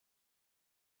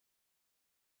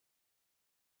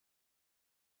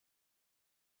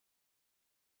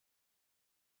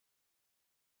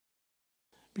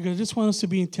because I just want us to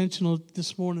be intentional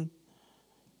this morning.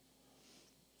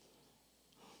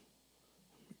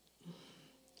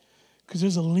 Because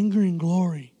there's a lingering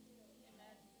glory.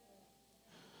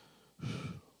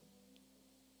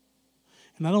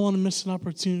 And I don't want to miss an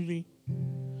opportunity.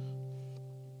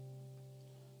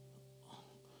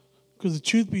 Because the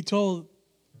truth be told,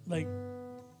 like,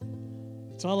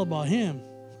 it's all about Him.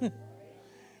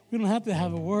 We don't have to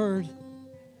have a word.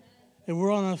 If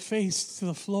we're on our face to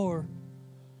the floor,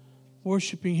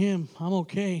 worshiping Him, I'm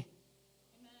okay.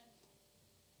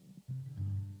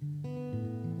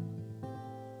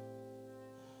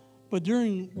 But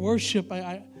during worship,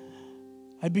 I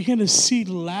began to see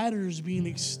ladders being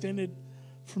extended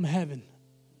from heaven.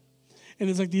 And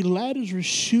it's like the ladders were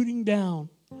shooting down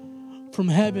from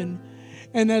heaven.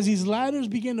 And as these ladders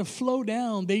began to flow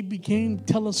down, they became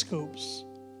telescopes.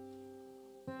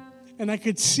 And I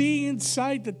could see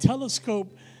inside the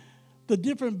telescope the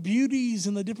different beauties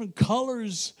and the different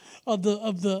colors of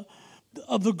the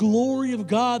glory of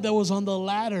God that was on the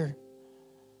ladder.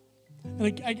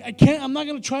 And I'm not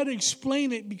going to try to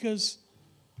explain it because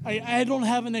I don't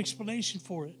have an explanation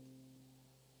for it.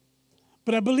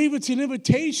 But I believe it's an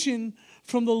invitation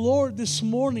from the Lord this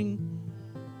morning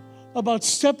about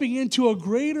stepping into a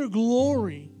greater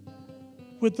glory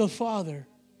with the Father.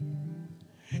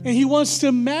 And He wants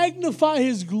to magnify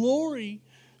His glory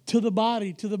to the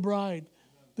body, to the bride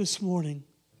this morning.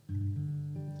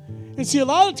 And see, a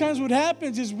lot of times what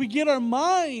happens is we get our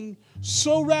mind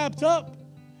so wrapped up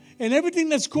in everything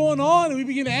that's going on, and we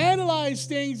begin to analyze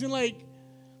things and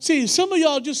see, some of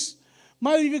y'all just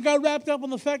might have even got wrapped up on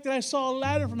the fact that I saw a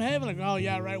ladder from heaven. Like, oh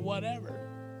yeah, right, whatever.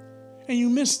 And you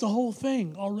missed the whole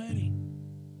thing already.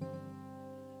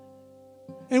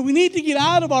 And we need to get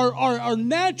out of our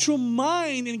natural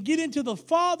mind and get into the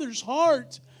Father's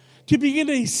heart to begin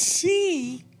to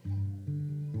see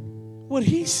what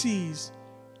He sees.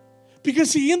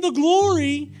 Because see, in the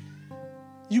glory,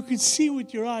 you can see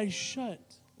with your eyes shut.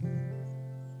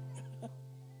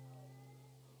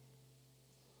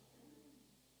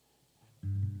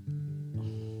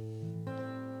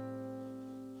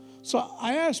 So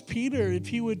I asked Peter if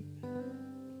he would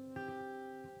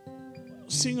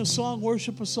sing a song,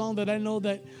 worship a song that I know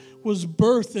that was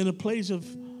birthed in a place of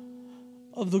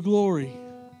the glory.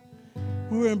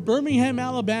 We were in Birmingham,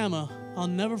 Alabama. I'll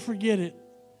never forget it.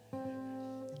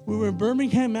 We were in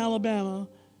Birmingham, Alabama,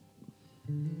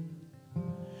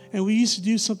 and we used to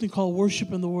do something called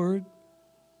Worship in the Word.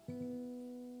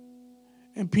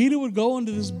 And Peter would go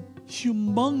into this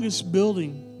humongous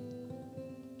building.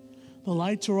 The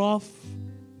lights are off.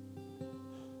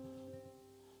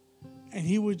 And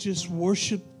he would just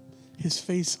worship his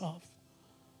face off.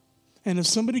 And if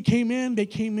somebody came in, they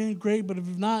came in great. But if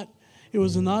not, it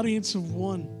was an audience of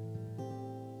one.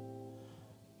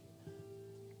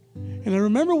 And I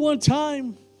remember one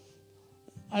time,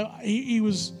 it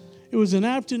was an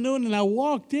afternoon, and I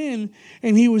walked in,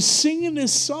 and he was singing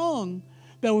this song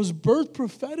that was birthed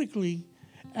prophetically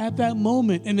at that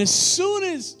moment. And as soon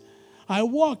as I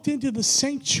walked into the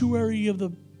sanctuary of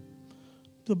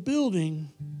the building,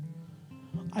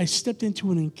 I stepped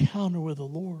into an encounter with the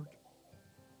Lord.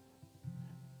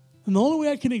 And the only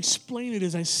way I can explain it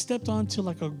is I stepped onto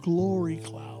like a glory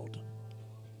cloud.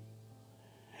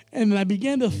 And I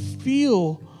began to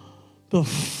feel the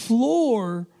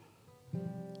floor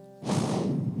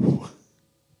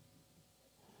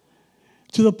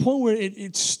to the point where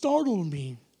it startled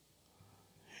me.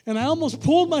 And I almost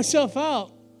pulled myself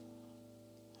out.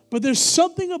 But there's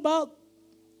something about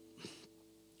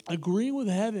agreeing with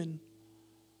heaven.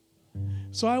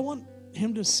 So I want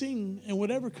him to sing and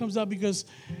whatever comes out, because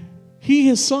he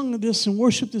has sung this and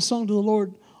worshiped this song to the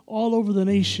Lord all over the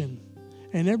nation.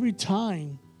 And every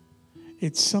time,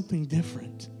 it's something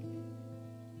different.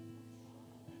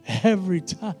 Every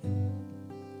time.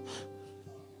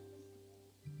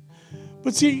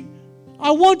 But see,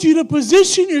 I want you to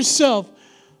position yourself,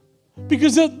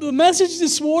 because the message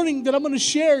this morning that I'm going to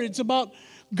share, it's about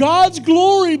God's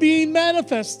glory being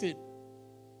manifested.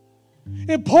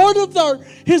 And part of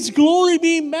His glory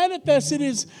being manifested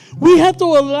is we have to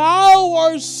allow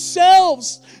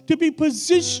ourselves to be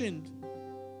positioned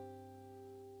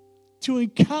to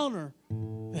encounter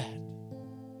that.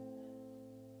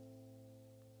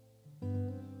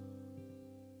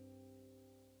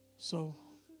 So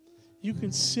you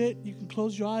can sit, you can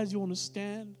close your eyes, you want to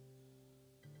stand.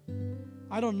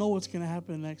 I don't know what's going to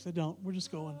happen next. I don't. We're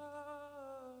just going.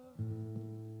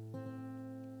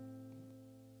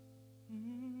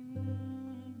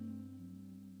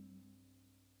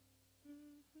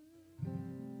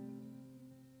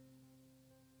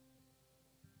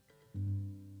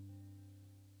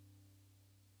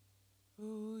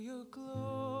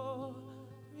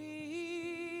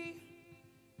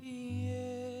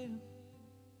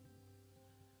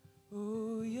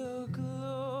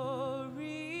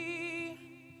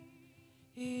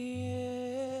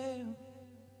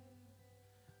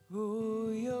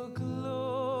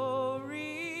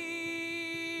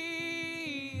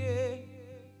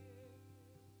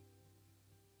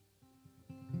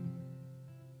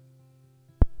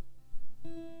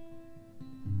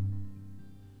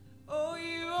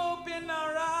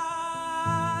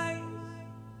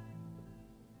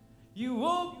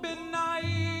 open our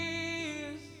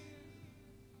ears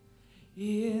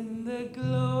in the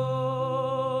glory.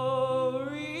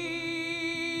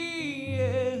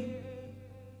 Yeah.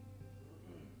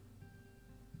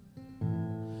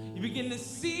 You begin to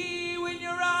see when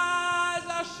your eyes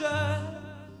are shut.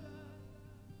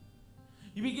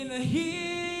 You begin to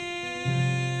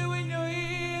hear when your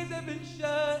ears have been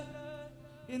shut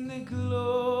in the glory.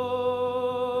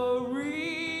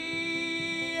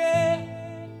 Yeah.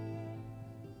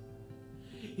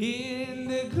 In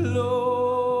the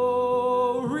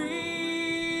glory.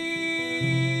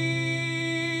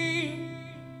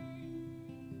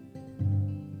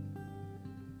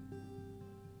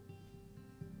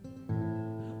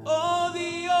 Oh,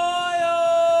 the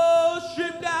oil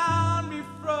strip down me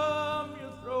from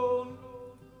your throne.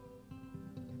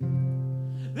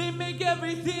 They make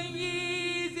everything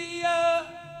easier.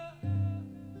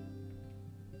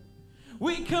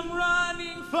 We come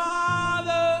running,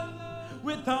 Father,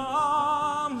 with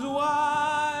arms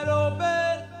wide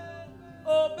open,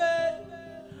 open,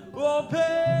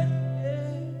 open.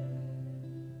 Yeah.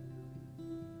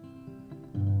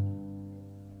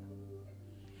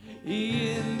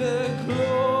 In the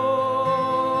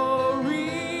glory,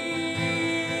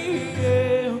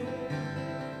 yeah.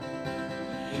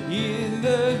 In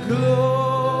the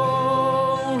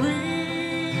glory,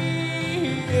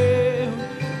 yeah.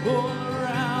 All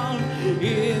around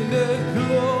in the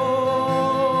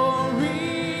glory,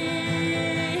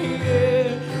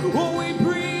 yeah. Oh, we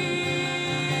breathe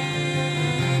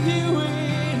you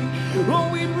in. Oh,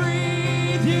 we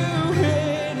breathe you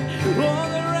in.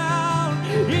 All around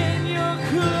in your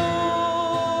glory.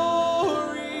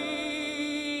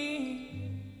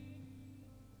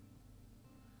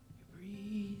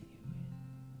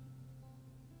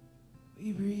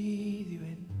 We breathe you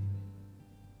in.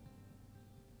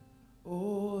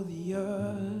 Oh, the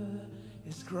earth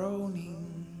is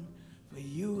groaning for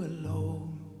you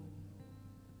alone.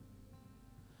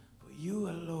 For you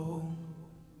alone.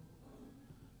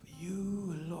 For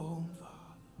you alone, Father.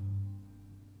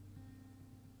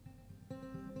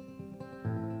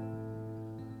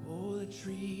 All the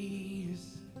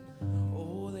trees,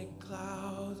 all the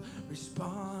clouds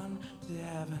respond to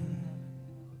heaven.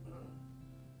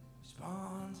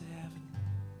 Respond to heaven.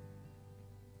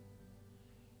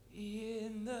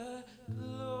 In the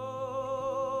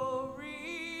glory.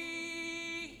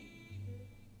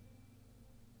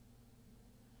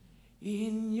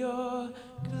 In your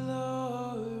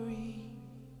glory.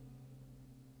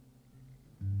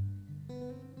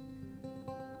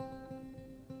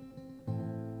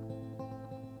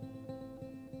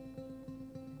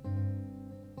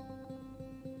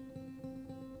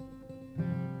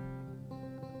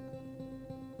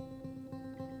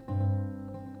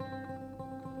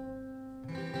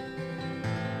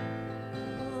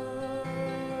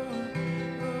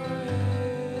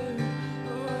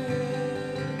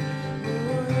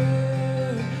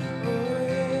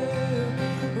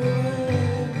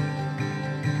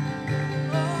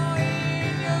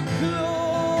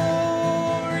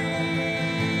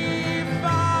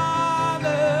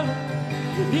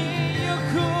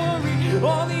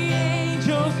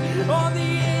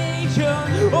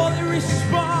 All they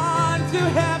respond to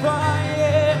heaven,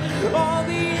 yeah. All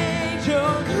the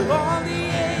angels, all the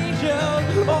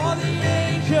angels, all the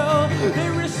angels, they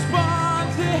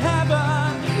respond to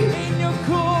heaven. In your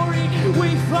glory,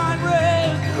 we find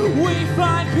rest, we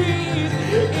find peace.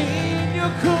 In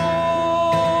your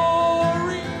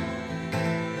glory,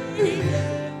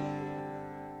 yeah.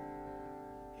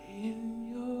 In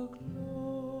your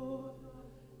glory.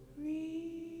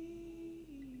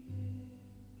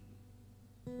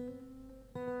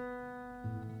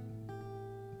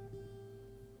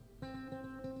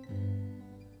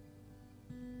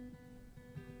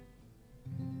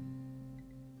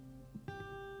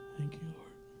 Thank you,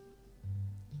 Lord.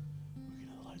 We're going to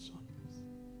have the lights on.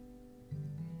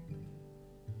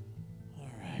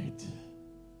 All right.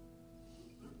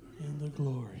 In the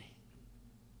glory.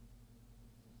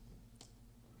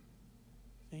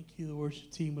 Thank you, the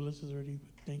worship team. Melissa's already, but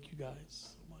thank you guys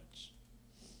so much.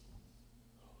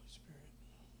 Holy Spirit.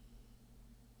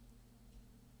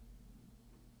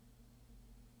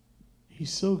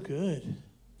 He's so good.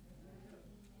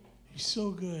 He's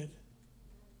so good.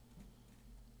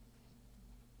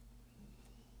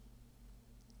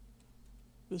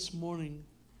 This morning,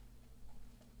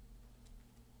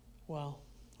 wow,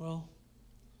 well,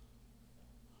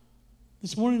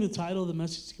 this morning the title of the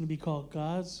message is going to be called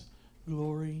God's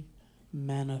Glory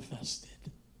Manifested.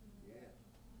 Yeah.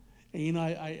 And you know,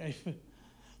 I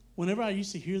whenever I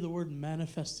used to hear the word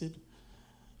manifested,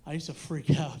 I used to freak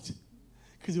out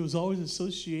because it was always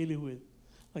associated with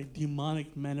like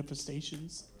demonic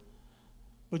manifestations.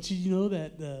 But you know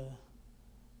that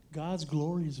God's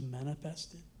glory is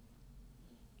manifested.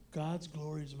 God's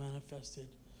glory is manifested.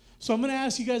 So I'm going to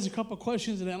ask you guys a couple of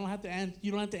questions, and I don't have to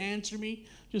you don't have to answer me.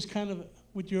 Just kind of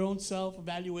with your own self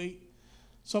evaluate.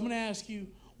 So I'm going to ask you,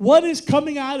 what is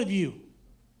coming out of you?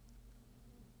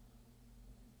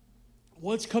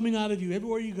 What's coming out of you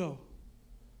everywhere you go?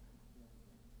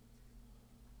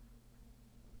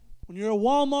 When you're at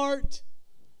Walmart,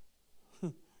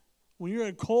 when you're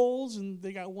at Kohl's and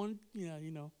they got one, yeah,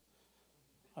 you know.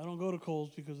 I don't go to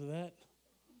Kohl's because of that.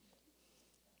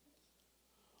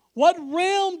 What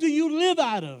realm do you live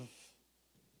out of?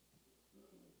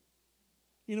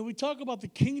 You know, we talk about the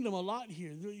kingdom a lot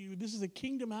here. This is a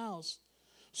kingdom house.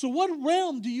 So what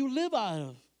realm do you live out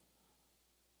of?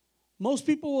 Most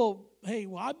people will, hey,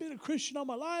 well, I've been a Christian all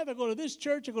my life. I go to this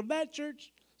church. I go to that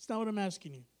church. That's not what I'm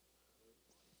asking you.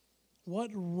 What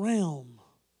realm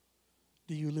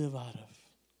do you live out of?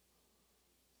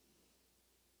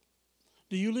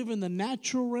 Do you live in the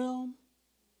natural realm?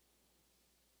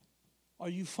 Are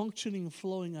you functioning and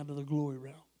flowing out of the glory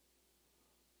realm?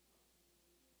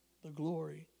 The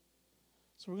glory.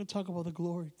 So we're going to talk about the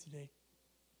glory today.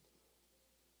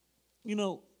 You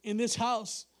know, in this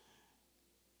house,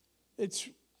 it's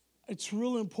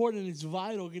real important, it's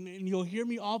vital, and you'll hear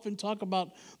me often talk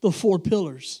about the 4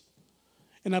 pillars.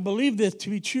 And I believe this to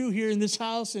be true here in this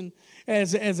house and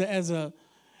as a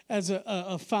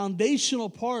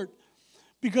foundational part,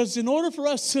 because in order for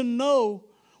us to know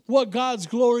what God's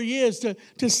glory is,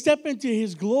 to step into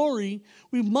his glory,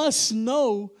 we must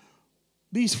know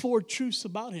these 4 truths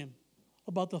about him,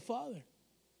 about the Father.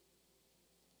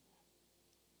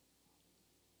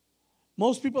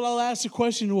 Most people, I'll ask the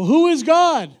question, well, who is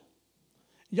God?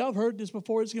 Y'all have heard this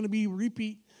before. It's going to be a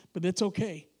repeat, but that's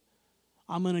okay.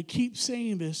 I'm going to keep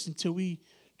saying this until we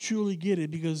truly get it,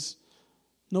 because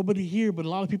nobody here, but a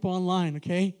lot of people online,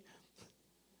 okay?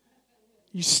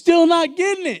 You're still not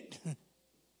getting it.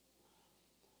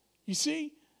 You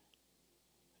see?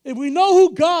 If we know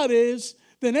who God is,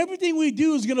 then everything we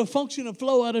do is going to function and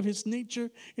flow out of his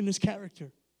nature and his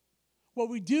character. What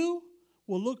we do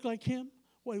will look like him.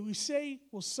 What we say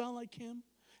will sound like him.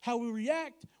 How we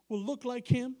react will look like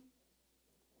him.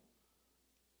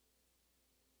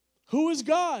 Who is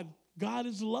God? God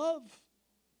is love.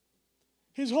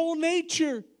 His whole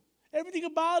nature, everything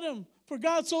about him. For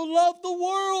God so loved the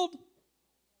world.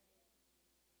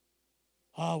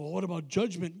 Ah, well, what about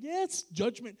judgment? Yes,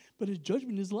 judgment, but his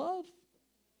judgment is love.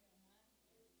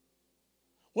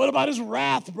 What about his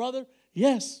wrath, brother?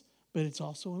 Yes, but it's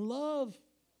also in love.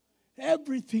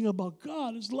 Everything about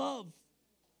God is love.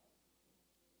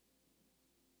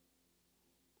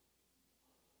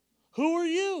 Who are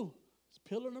you? It's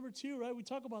pillar number 2, right? We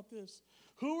talk about this.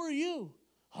 Who are you?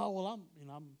 Oh, well,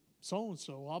 I'm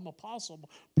so-and-so. I'm apostle, I'm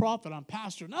a prophet, I'm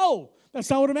pastor. No, that's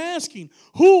not what I'm asking.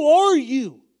 Who are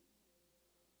you?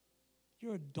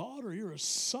 You're a daughter. You're a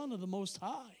son of the Most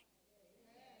High.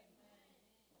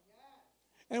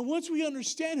 And once we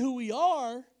understand who we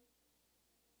are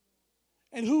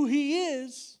and who he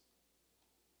is,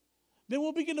 then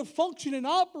we'll begin to function and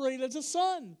operate as a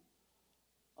son.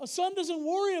 A son doesn't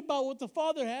worry about what the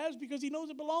father has because he knows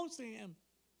it belongs to him.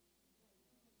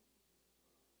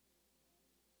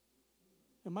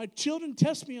 And my children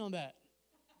test me on that.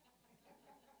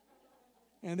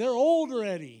 And they're old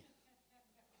already.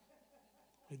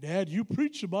 Dad, you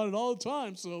preach about it all the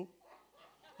time, so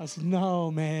I said,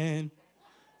 no, man.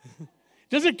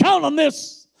 Doesn't count on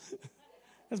this.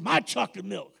 That's my chocolate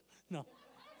milk. No.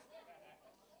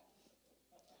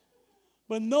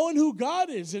 But knowing who God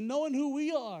is and knowing who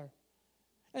we are,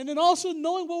 and then also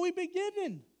knowing what we've been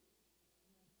given.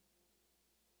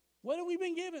 What have we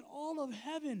been given? All of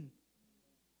heaven.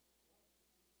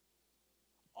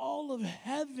 All of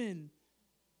heaven.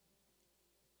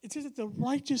 It says that the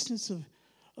righteousness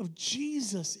of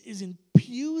Jesus is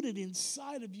imputed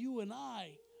inside of you and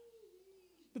I.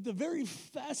 But the very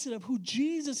facet of who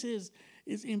Jesus is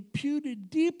imputed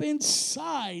deep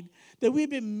inside, that we've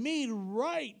been made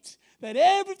right, that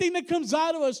everything that comes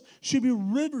out of us should be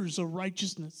rivers of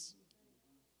righteousness.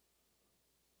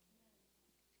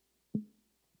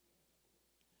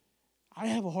 I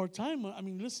have a hard time. I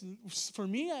mean, listen, for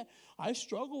me, I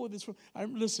struggle with this.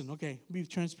 Listen, okay, be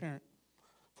transparent.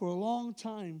 For a long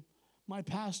time, my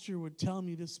pastor would tell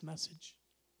me this message.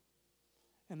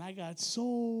 And I got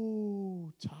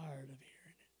so tired of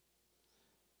hearing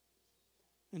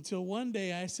it. Until one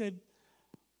day I said,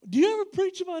 do you ever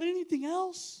preach about anything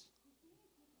else?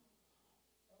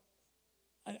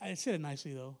 I said it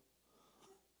nicely, though.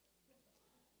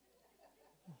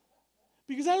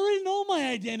 Because I already know my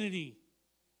identity.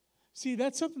 See,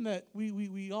 that's something that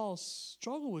we all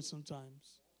struggle with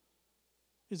sometimes,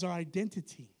 is our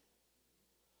identity.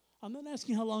 I'm not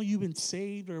asking how long you've been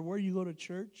saved or where you go to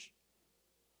church,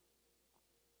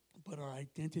 but our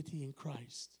identity in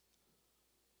Christ.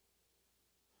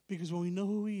 Because when we know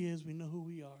who He is, we know who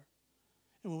we are.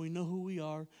 And when we know who we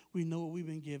are, we know what we've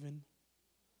been given.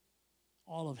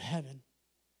 All of heaven.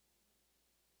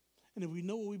 And if we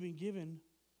know what we've been given,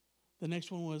 the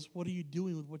next one was, what are you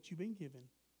doing with what you've been given?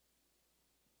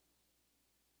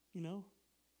 You know?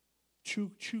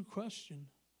 True question.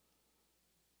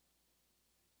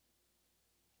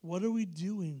 What are we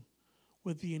doing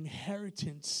with the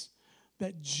inheritance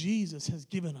that Jesus has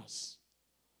given us?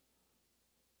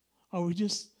 Are we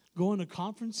just going to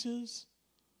conferences?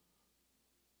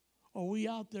 Or are we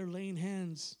out there laying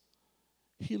hands,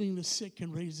 healing the sick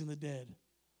and raising the dead?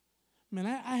 Man,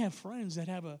 I have friends that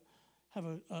have a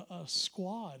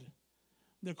squad.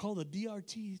 They're called the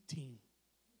DRT team.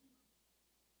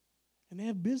 And they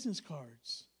have business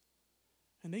cards.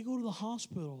 And they go to the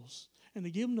hospitals and they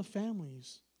give them to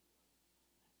families.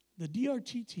 The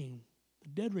DRT team, the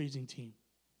dead raising team.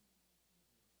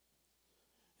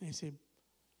 And they say,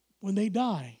 when they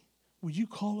die, would you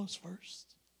call us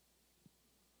first?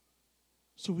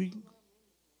 So we,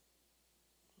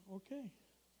 okay.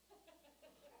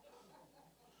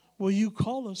 Will you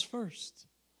call us first?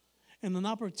 And an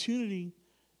opportunity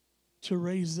to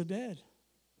raise the dead.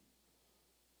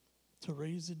 To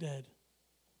raise the dead.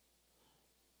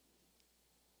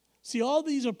 See, all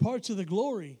these are parts of the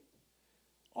glory.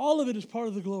 All of it is part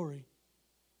of the glory.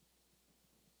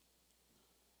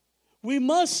 We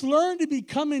must learn to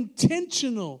become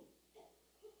intentional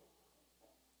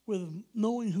with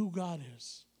knowing who God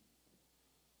is.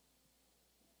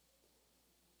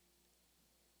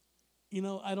 You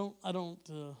know, I'll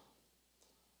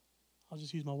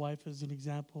just use my wife as an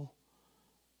example.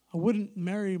 I wouldn't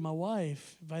marry my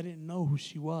wife if I didn't know who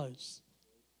she was.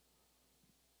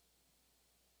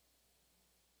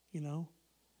 You know,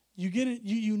 you get it.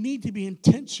 You need to be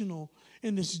intentional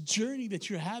in this journey that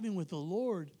you're having with the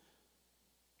Lord.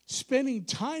 Spending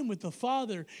time with the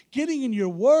Father, getting in your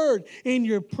word, in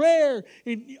your prayer,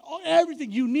 in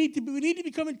everything. We need to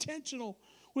become intentional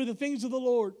with the things of the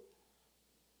Lord.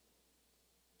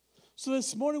 So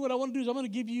this morning what I want to do is I'm going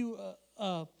to give you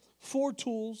 4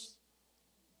 tools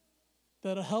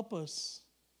that'll help us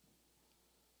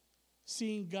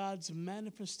seeing God's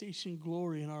manifestation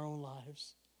glory in our own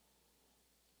lives.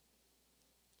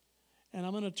 And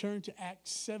I'm going to turn to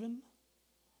Acts 7.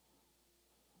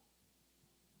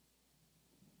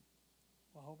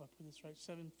 Well, I hope I put this right.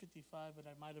 7:55, but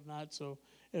I might have not. So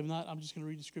if not, I'm just going to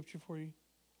read the scripture for you.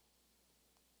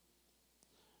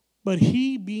 But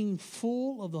he, being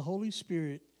full of the Holy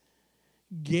Spirit,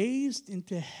 gazed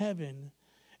into heaven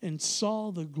and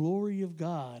saw the glory of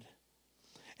God,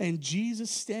 and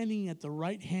Jesus standing at the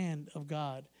right hand of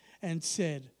God, and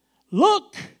said,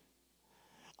 "Look,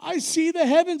 I see the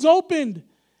heavens opened,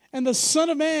 and the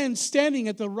Son of Man standing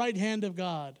at the right hand of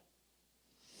God."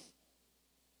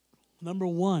 Number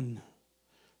 1,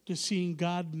 to seeing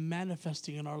God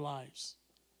manifesting in our lives,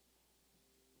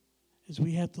 is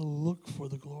we have to look for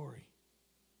the glory.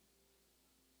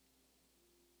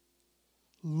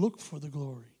 Look for the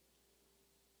glory.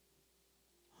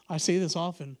 I say this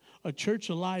often, a church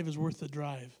alive is worth the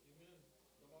drive.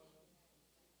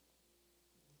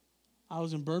 I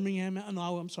was in Birmingham, I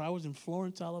was in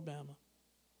Florence, Alabama.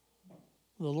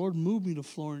 The Lord moved me to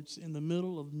Florence in the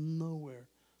middle of nowhere.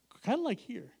 Kind of like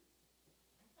here.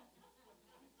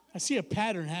 I see a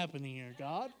pattern happening here,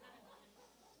 God.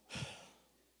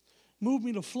 Moved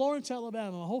me to Florence,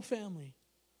 Alabama, my whole family.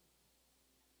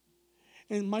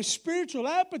 And my spiritual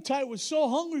appetite was so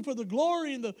hungry for the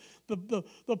glory and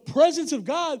the presence of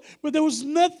God, but there was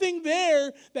nothing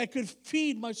there that could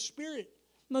feed my spirit.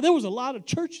 Now, there was a lot of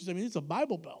churches. I mean, it's a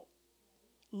Bible Belt.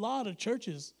 A lot of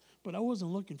churches, but I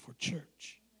wasn't looking for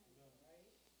church.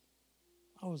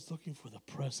 I was looking for the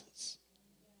presence.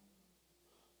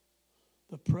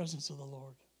 The presence of the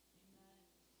Lord.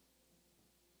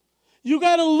 You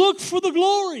got to look for the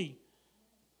glory.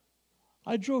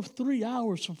 I drove 3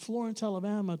 hours from Florence,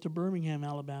 Alabama to Birmingham,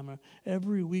 Alabama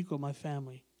every week with my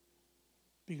family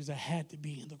because I had to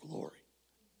be in the glory.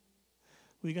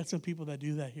 We got some people that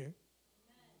do that here.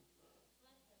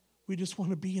 We just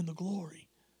want to be in the glory.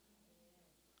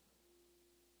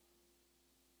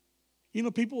 You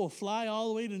know, people will fly all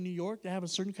the way to New York to have a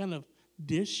certain kind of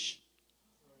dish.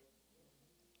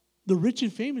 The rich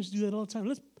and famous do that all the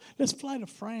time. Let's fly to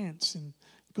France and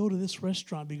go to this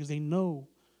restaurant because they know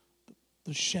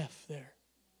the chef there.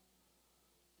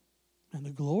 And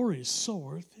the glory is so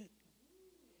worth it.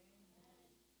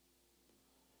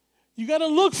 You got to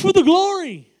look for the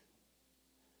glory.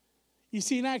 You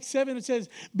see, in Acts 7, it says,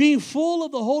 being full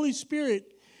of the Holy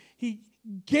Spirit, he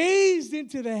gazed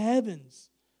into the heavens.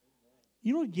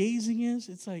 You know what gazing is?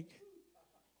 It's like,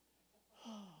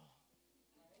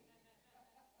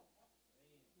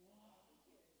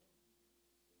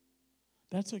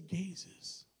 that's what gaze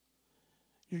is.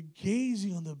 You're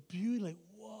gazing on the beauty, like,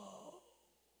 whoa.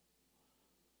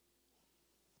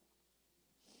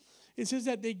 It says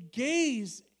that they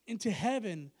gazed into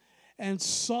heaven and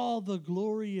saw the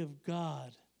glory of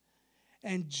God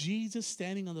and Jesus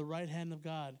standing on the right hand of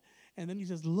God. And then he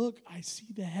says, look, I see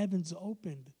the heavens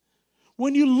opened.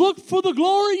 When you look for the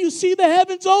glory, you see the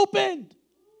heavens opened.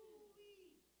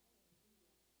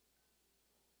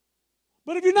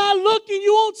 But if you're not looking,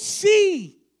 you won't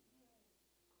see.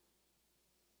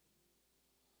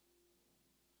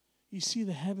 You see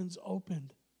the heavens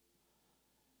opened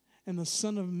and the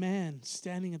Son of Man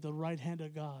standing at the right hand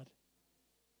of God.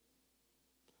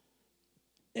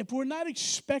 If we're not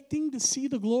expecting to see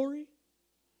the glory,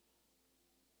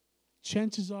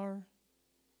 chances are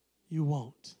you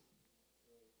won't.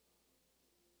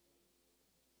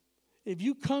 If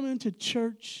you come into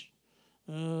church,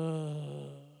 had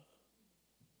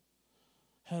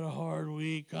a hard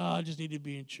week, I just need to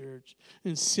be in church,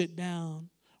 and sit down,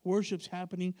 worship's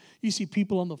happening, you see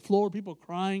people on the floor, people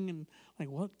crying, and like,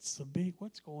 what's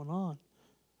going on?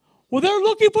 Well, they're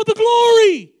looking for the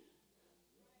glory.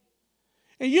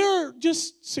 And you're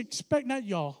just not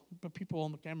y'all, but people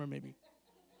on the camera maybe.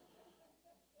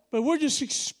 But we're just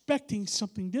expecting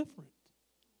something different.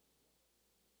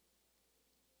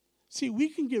 See, we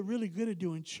can get really good at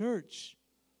doing church.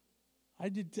 I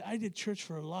did church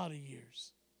for a lot of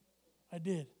years. I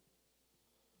did.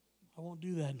 I won't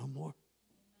do that no more.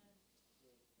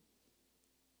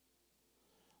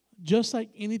 Just like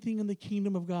anything in the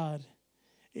kingdom of God,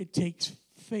 it takes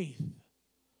faith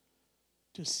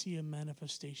to see a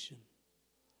manifestation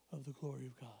of the glory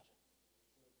of God.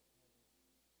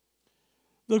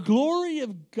 The glory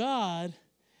of God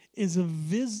is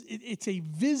it's a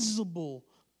visible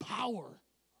power.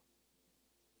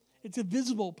 It's a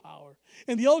visible power.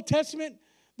 In the Old Testament,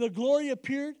 the glory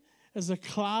appeared as a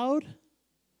cloud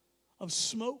of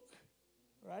smoke,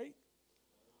 right?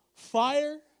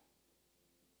 Fire.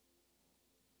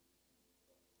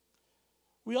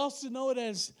 We also know it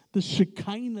as the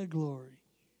Shekinah glory.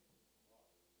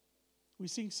 We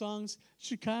sing songs,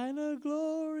 Shekinah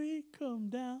glory, come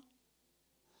down.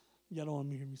 Y'all don't want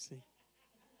me to hear me sing.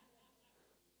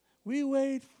 We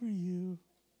wait for you.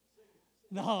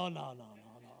 No.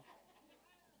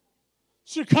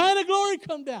 Shekinah glory,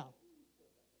 come down.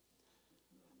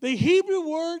 The Hebrew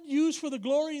word used for the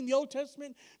glory in the Old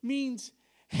Testament means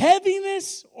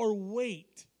heaviness or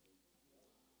weight.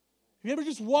 Have you ever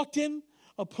just walked in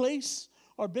a place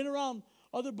or been around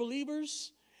other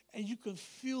believers and you could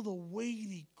feel the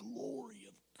weighty glory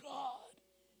of God?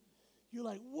 You're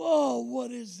like, whoa,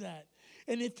 what is that?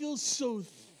 And it feels so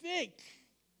thick.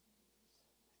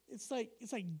 It's like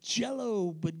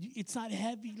Jell-O, but it's not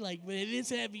heavy. But it is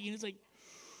heavy, and it's like,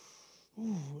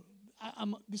 ooh,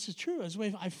 this is true. That's the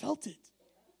way I felt it.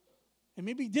 It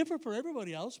may be different for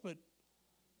everybody else, but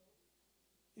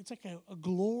it's like a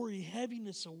glory,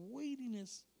 heaviness, a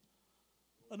weightiness,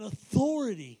 an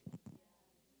authority.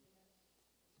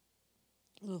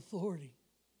 An authority.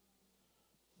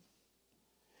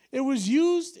 It was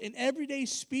used in everyday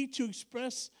speech to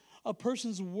express a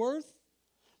person's worth,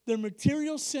 their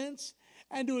material sense,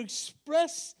 and to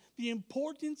express the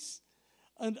importance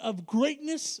of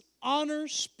greatness, honor,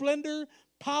 splendor,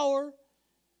 power,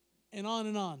 and on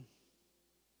and on.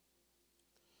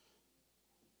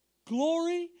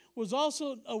 Glory was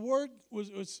also a word,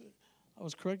 I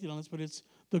was corrected on this, but it's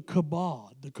the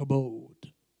kabod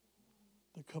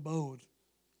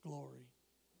glory,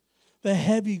 the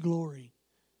heavy glory.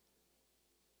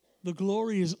 The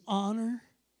glory is honor,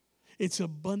 it's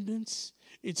abundance,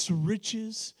 it's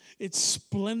riches, it's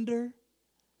splendor,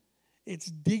 it's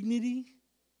dignity,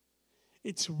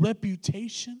 it's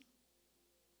reputation.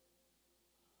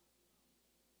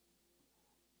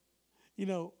 You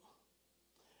know,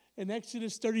 in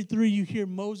Exodus 33, you hear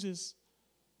Moses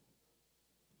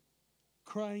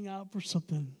crying out for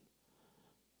something.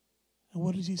 And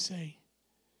what does he say?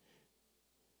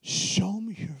 Show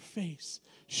me your face.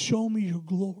 Show me your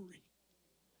glory.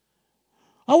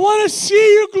 I want to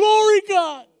see your glory,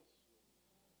 God.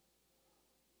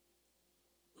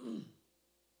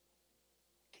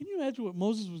 Can you imagine what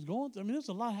Moses was going through? I mean, there's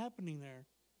a lot happening there.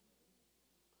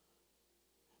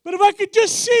 But if I could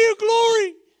just see your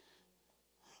glory,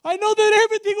 I know that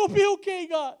everything will be okay,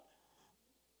 God.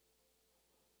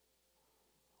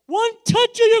 One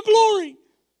touch of your glory.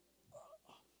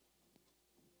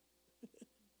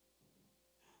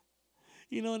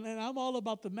 You know, and I'm all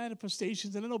about the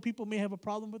manifestations, and I know people may have a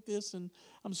problem with this, and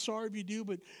I'm sorry if you do,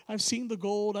 but I've seen the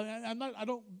gold. I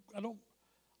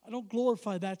don't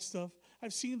glorify that stuff.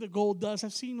 I've seen the gold dust.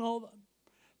 I've seen all.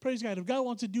 Praise God. If God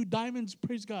wants to do diamonds,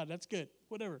 praise God. That's good.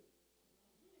 Whatever.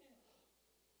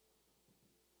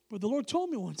 But the Lord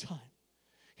told me one time.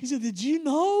 He said, "Did you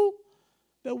know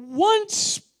that one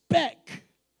speck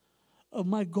of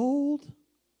my gold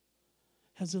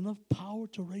has enough power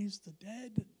to raise the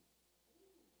dead?"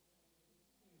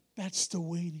 That's the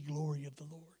weighty glory of the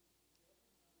Lord.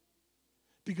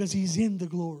 Because He's in the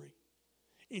glory.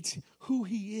 It's who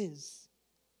He is.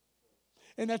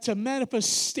 And that's a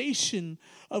manifestation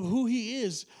of who He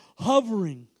is,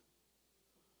 hovering.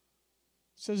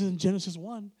 It says in Genesis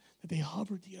 1 that they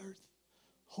hovered the earth.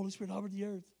 Holy Spirit hovered the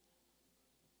earth.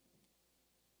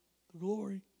 The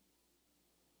glory.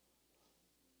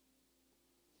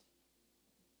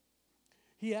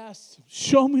 He asked,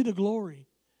 "Show me the glory."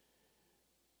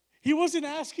 He wasn't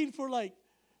asking for like,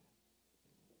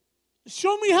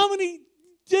 "Show me how many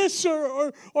this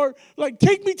or like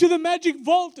take me to the magic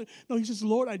vault." No, he says,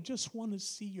 "Lord, I just want to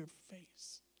see your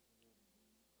face."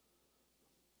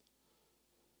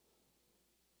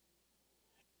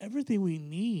 Everything we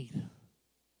need,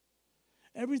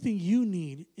 everything you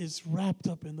need is wrapped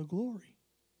up in the glory.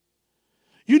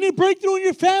 You need breakthrough in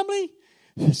your family?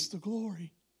 It's the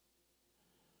glory.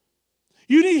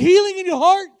 You need healing in your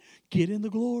heart? Get in the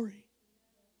glory.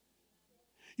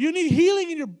 You need healing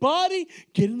in your body?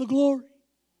 Get in the glory.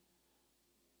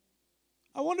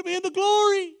 I want to be in the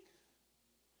glory.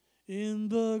 In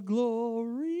the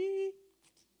glory,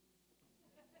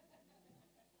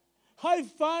 I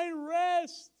find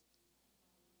rest.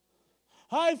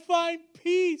 I find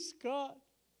peace, God.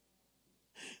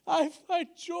 I find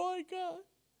joy, God.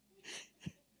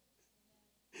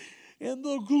 In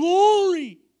the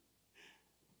glory.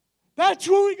 That's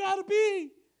where we got to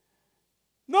be.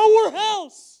 Nowhere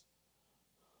else.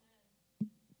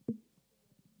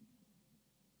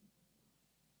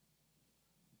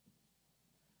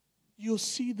 You'll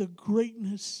see the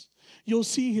greatness. You'll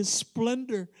see His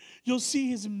splendor. You'll see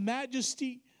His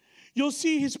majesty. You'll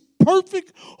see His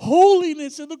perfect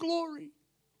holiness in the glory.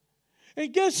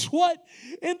 And guess what?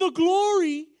 In the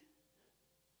glory,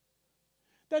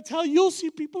 that's how you'll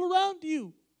see people around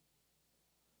you.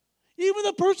 Even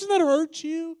the person that hurt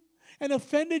you and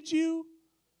offended you,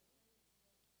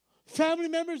 family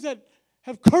members that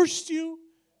have cursed you,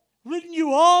 written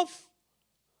you off,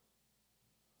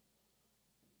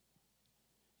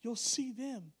 you'll see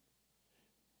them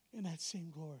in that same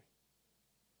glory.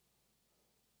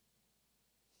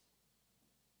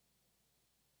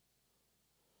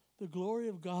 The glory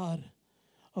of God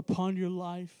upon your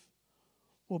life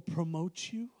will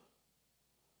promote you.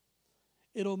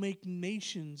 It'll make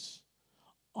nations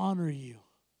honor you.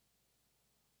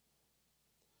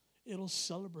 It'll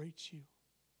celebrate you.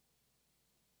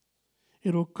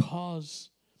 It'll cause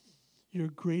your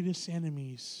greatest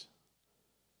enemies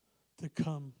to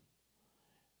come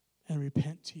and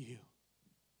repent to you.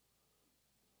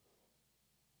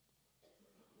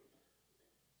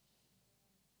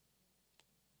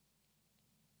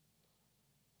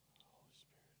 Holy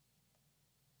Spirit.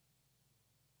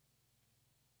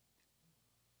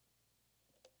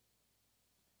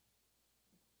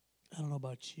 I don't know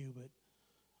about you, but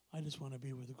I just want to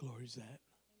be where the glory's at.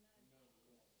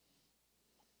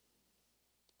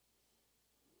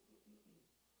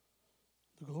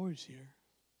 The glory's here.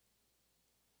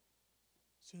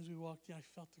 As soon as we walked in, I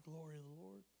felt the glory of the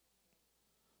Lord.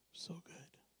 So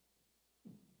good.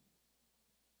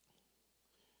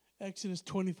 Exodus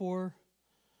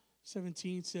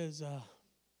 24:17 says,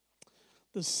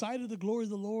 the sight of the glory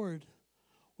of the Lord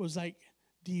was like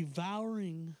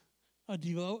devouring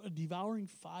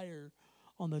fire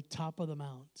on the top of the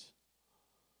mount.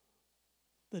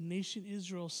 The nation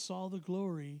Israel saw the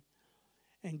glory,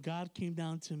 and God came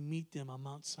down to meet them on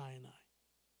Mount Sinai.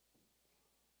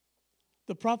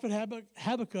 The prophet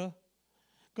Habakkuk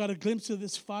got a glimpse of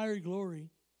this fiery glory,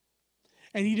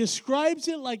 and he describes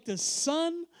it like the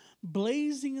sun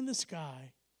blazing in the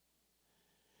sky.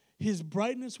 His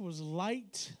brightness was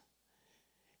light.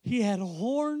 He had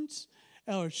horns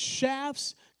or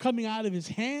shafts coming out of his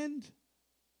hand,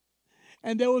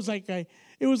 and there was like a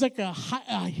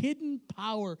hidden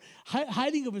power,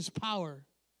 hiding of his power.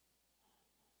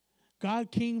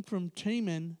 God came from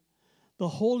Teman, the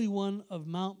Holy One of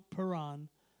Mount Paran.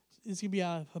 This can be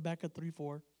out of Habakkuk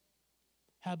 3:4.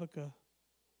 Habakkuk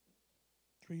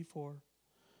 3, 4.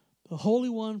 The Holy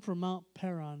One from Mount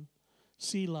Paran,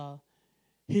 Selah.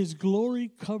 His glory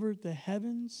covered the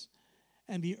heavens,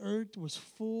 and the earth was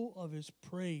full of his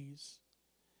praise.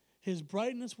 His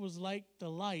brightness was like the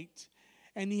light,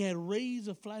 and he had rays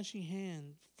of flashing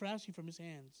from his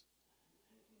hands.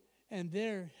 And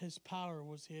there his power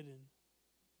was hidden.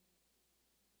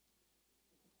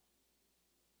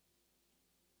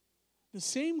 The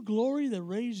same glory that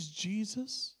raised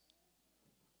Jesus,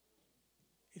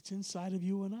 it's inside of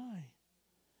you and I.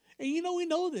 And you know, we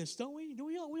know this, don't we?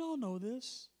 We all know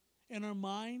this. In our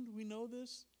mind, we know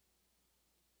this.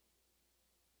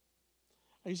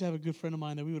 I used to have a good friend of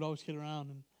mine that we would always kid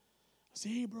around. And I'd say,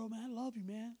 hey, bro, man, I love you,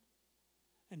 man.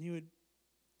 And he would,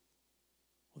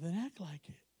 well, then act like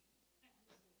it.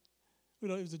 You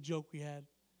know, it was a joke we had.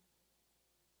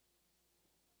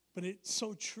 But it's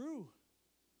so true.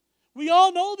 We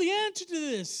all know the answer to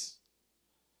this.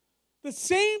 The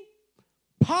same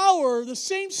power, the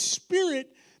same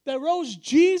spirit that rose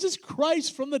Jesus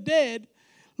Christ from the dead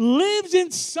lives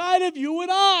inside of you and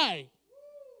I.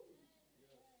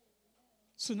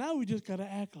 So now we just got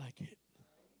to act like it.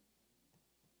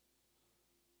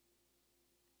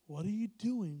 What are you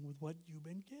doing with what you've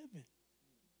been given?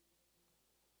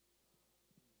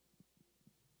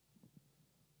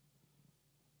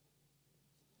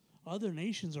 Other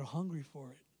nations are hungry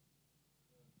for it.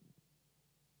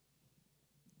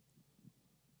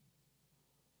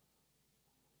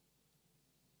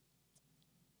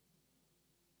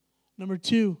 Number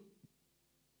 2,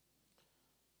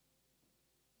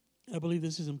 I believe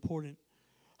this is important.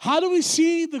 How do we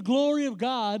see the glory of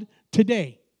God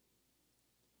today?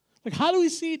 Like, how do we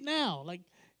see it now? Like,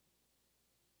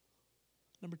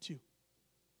 number 2,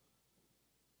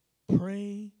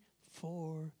 pray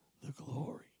for the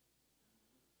glory.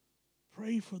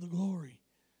 Pray for the glory.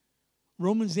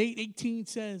 Romans 8:18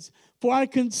 says, for I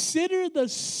consider the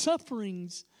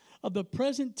sufferings of the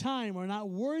present time are not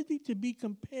worthy to be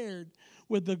compared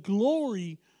with the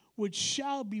glory which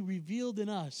shall be revealed in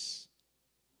us.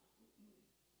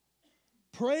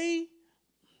 Pray.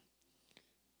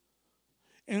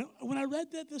 And when I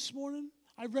read that this morning,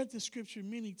 I've read the scripture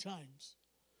many times.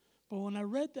 But when I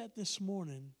read that this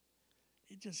morning,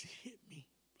 it just hit me.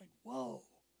 Like, whoa.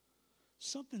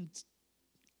 Something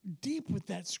deep with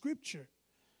that scripture.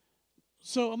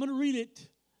 So I'm going to read it.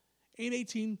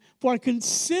 8:18, for I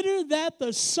consider that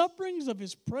the sufferings of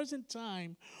his present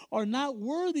time are not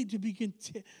worthy to be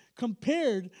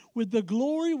compared with the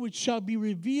glory which shall be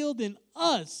revealed in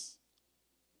us.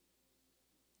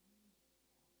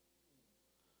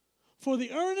 For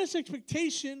the earnest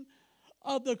expectation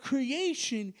of the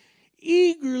creation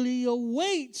eagerly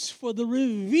awaits for the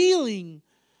revealing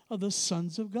of the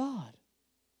sons of God.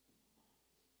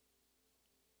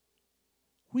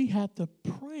 We have to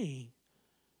pray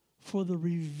for the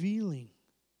revealing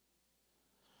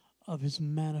of his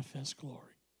manifest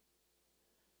glory.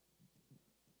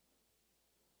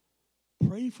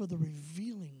 Pray for the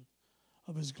revealing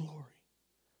of his glory.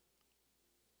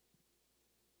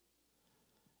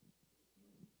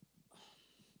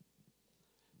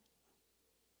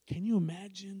 Can you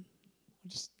imagine?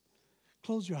 Just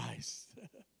close your eyes.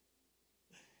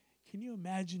 Can you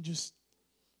imagine just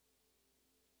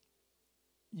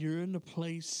you're in a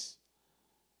place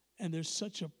and there's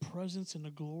such a presence and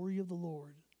the glory of the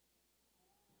Lord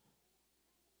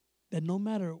that no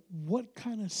matter what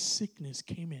kind of sickness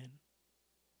came in,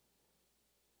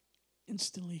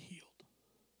 instantly healed.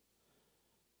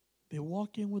 They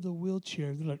walk in with a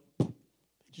wheelchair, they're like, poof,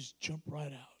 they just jump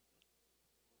right out.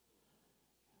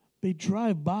 They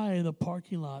drive by the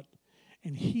parking lot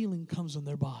and healing comes on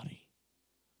their body.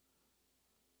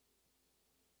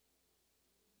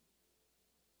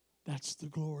 That's the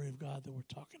glory of God that we're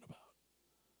talking about.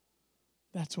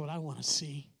 That's what I want to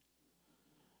see.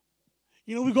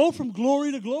 You know, we go from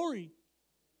glory to glory.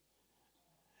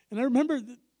 And I remember,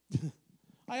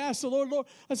 I asked the Lord,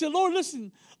 I said, Lord,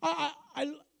 listen,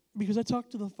 because I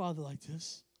talked to the Father like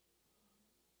this.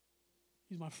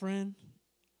 He's my friend.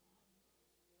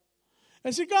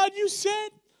 I said, God, you said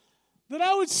that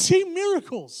I would see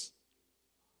miracles.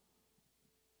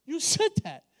 You said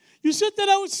that. You said that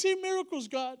I would see miracles,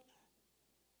 God.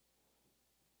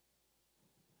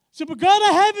 I said, but God,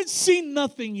 I haven't seen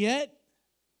nothing yet.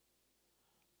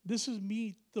 This is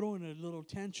me throwing a little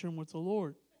tantrum with the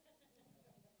Lord.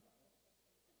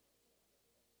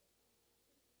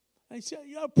 I said,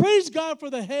 praise God for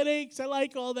the headaches. I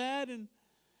like all that. And,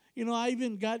 you know, I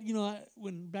even got,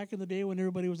 when back in the day when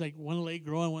everybody was like one leg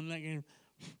growing, one leg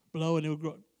below, and it would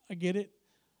grow. I get it.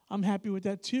 I'm happy with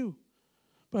that too.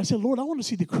 But I said, Lord, I want to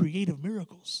see the creative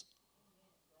miracles.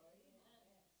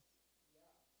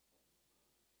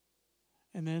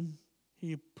 And then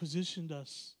he positioned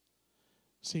us.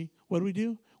 See, what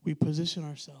do? We position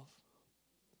ourselves.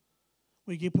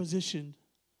 We get positioned,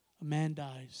 a man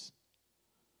dies.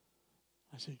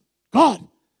 I say, God,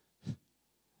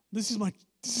 this is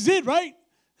it, right?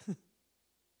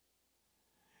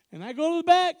 And I go to the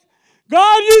back.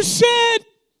 God, you said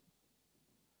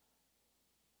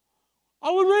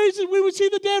we would see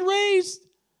the dead raised.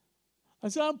 I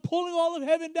said, I'm pulling all of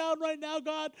heaven down right now,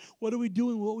 God. What are we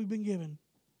doing with what we've been given?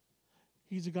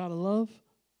 He's a God of love.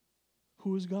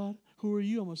 Who is God? Who are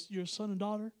you? You're a son and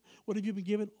daughter. What have you been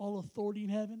given? All authority in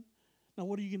heaven. Now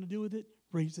what are you going to do with it?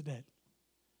 Raise the dead.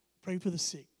 Pray for the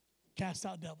sick. Cast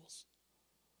out devils.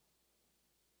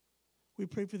 We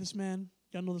prayed for this man.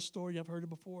 Y'all know the story. I've heard it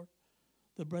before.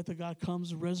 The breath of God comes.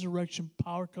 The resurrection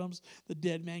power comes. The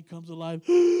dead man comes alive.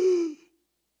 And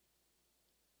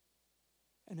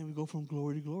then we go from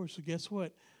glory to glory. So guess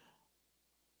what?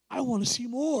 I want to see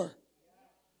more.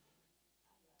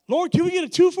 Lord, can we get a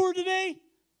 2 for today?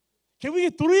 Can we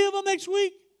get 3 of them next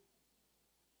week?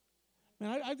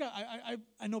 Man,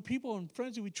 I know people and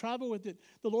friends that we travel with that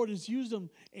the Lord has used them.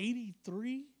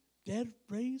 83 dead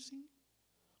raising,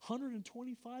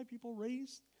 125 people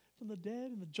raised from the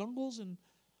dead in the jungles, and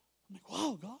I'm like,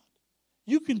 wow, God,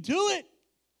 you can do it.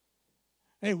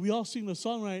 Hey, we all sing the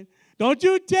song, right? Don't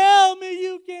you tell me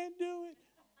you can't do it.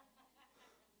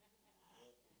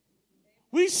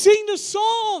 We sing the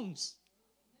songs.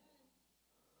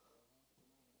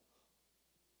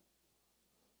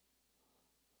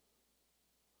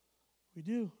 We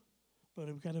do, but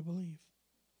we've got to believe.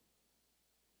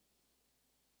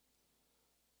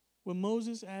 When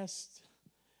Moses asked,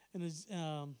 and his,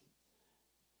 sorry,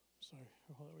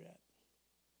 where are we at?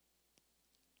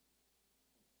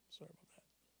 Sorry about that.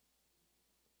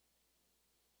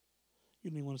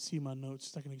 You don't even want to see my notes.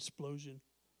 It's like an explosion.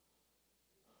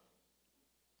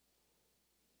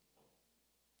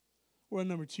 We're on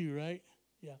number 2, right?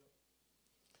 Yeah.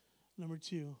 Number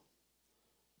 2.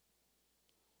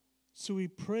 So we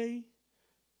pray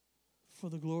for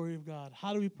the glory of God.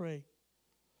 How do we pray?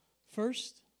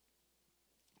 First,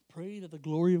 pray that the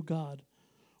glory of God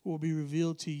will be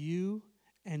revealed to you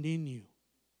and in you.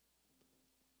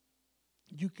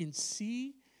 You can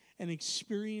see and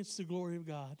experience the glory of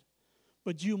God,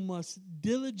 but you must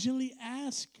diligently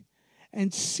ask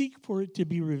and seek for it to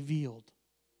be revealed.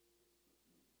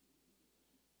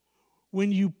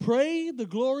 When you pray the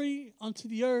glory unto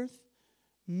the earth,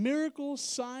 miracles,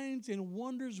 signs, and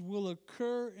wonders will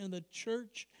occur in the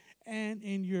church and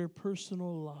in your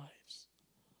personal lives.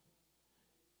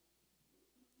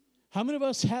 How many of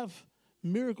us have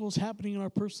miracles happening in our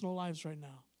personal lives right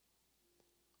now?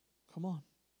 Come on.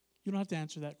 You don't have to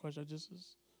answer that question.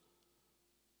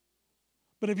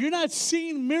 But if you're not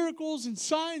seeing miracles and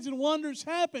signs and wonders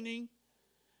happening,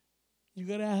 you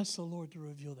got to ask the Lord to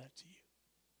reveal that to you.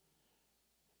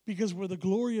 Because where the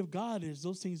glory of God is,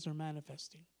 those things are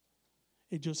manifesting.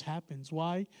 It just happens.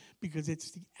 Why? Because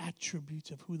it's the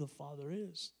attributes of who the Father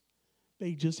is.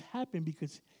 They just happen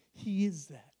because He is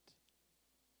that.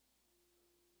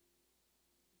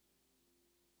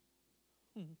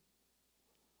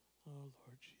 Oh,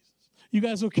 Lord Jesus. You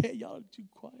guys okay? Y'all are too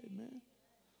quiet, man.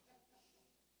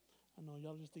 I know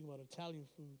y'all just think about Italian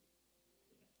food.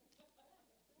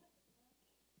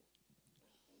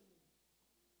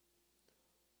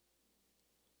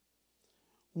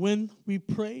 When we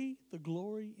pray the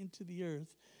glory into the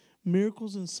earth,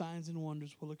 miracles and signs and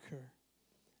wonders will occur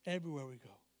everywhere we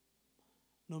go,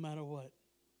 no matter what.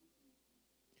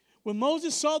 When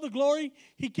Moses saw the glory,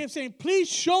 he kept saying, please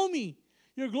show me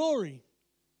your glory.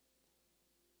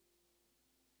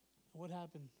 What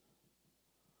happened?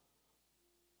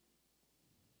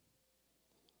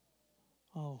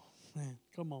 Oh, man,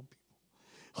 come on, people.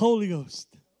 Holy Ghost.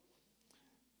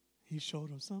 He showed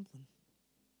him something.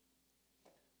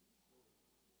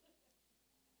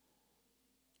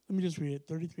 Let me just read it,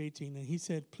 33:18. And he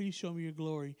said, please show me your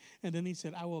glory. And then he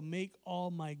said, I will make all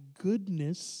my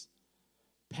goodness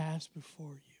pass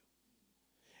before you.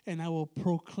 And I will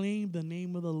proclaim the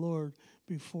name of the Lord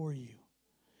before you.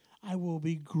 I will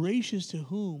be gracious to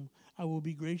whom I will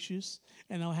be gracious,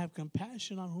 and I'll have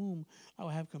compassion on whom I will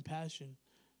have compassion.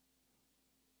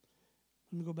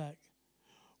 Let me go back.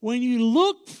 When you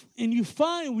look and you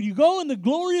find, when you go in the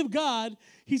glory of God,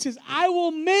 he says, I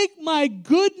will make my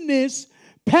goodness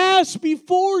pass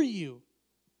before you.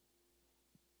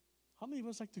 How many of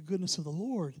us like the goodness of the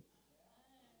Lord?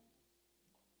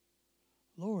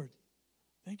 Lord,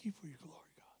 thank you for your glory,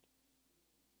 God.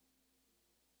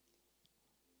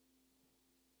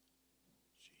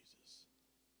 Jesus.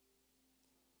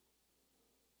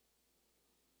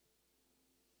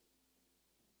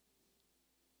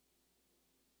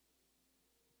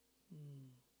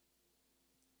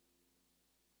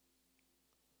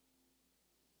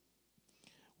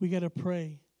 We got to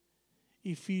pray.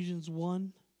 Ephesians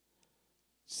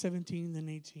 1:17 and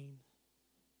 18.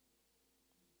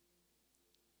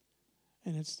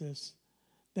 And it's this,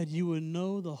 that you would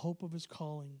know the hope of his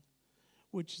calling,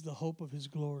 which is the hope of his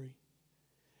glory.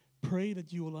 Pray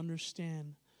that you will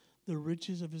understand the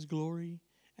riches of his glory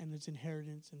and its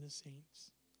inheritance in the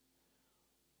saints.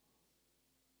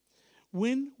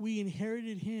 When we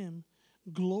inherited him,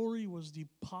 glory was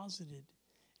deposited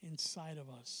inside of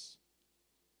us.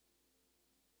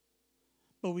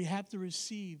 But we have to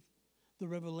receive the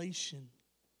revelation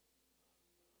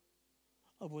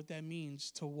of what that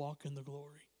means to walk in the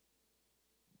glory.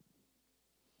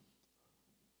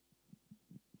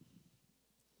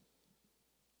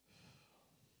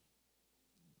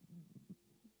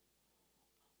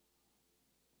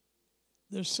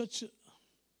 There's such a...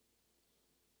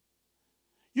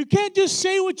 You can't just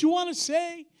say what you want to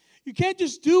say. You can't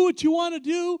just do what you want to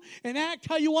do and act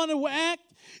how you want to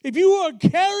act. If you are a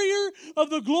carrier of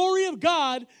the glory of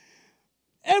God,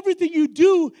 everything you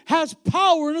do has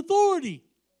power and authority.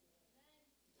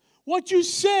 What you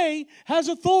say has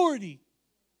authority.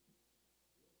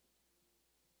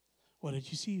 What did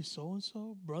you see?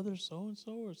 So-and-so, brother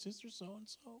so-and-so, or sister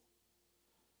so-and-so?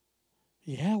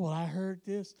 Yeah, well, I heard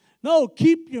this. No,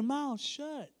 keep your mouth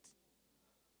shut.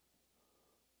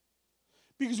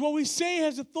 Because what we say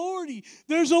has authority.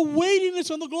 There's a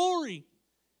weightiness on the glory.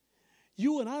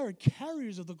 You and I are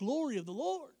carriers of the glory of the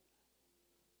Lord.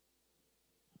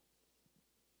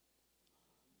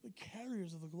 The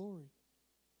carriers of the glory.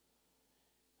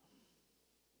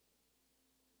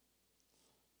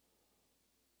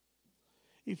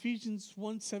 Ephesians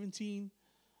 1:17,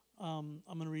 I'm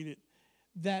going to read it.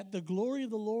 That the glory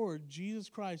of the Lord, Jesus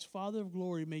Christ, Father of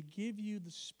glory, may give you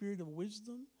the spirit of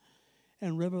wisdom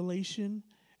and revelation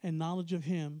and knowledge of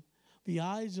him, the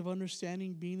eyes of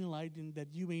understanding being enlightened,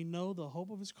 that you may know the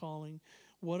hope of his calling,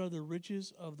 what are the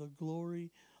riches of the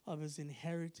glory of his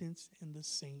inheritance in the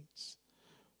saints.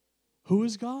 Who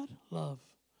is God? Love.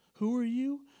 Who are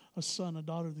you? A son, a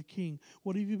daughter of the King.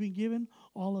 What have you been given?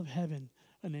 All of heaven,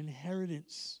 an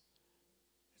inheritance.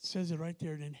 It says it right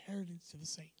there, an inheritance to the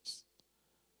saints.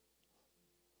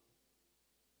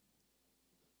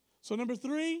 So number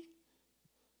 3,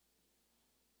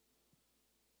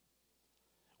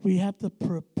 we have to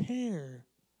prepare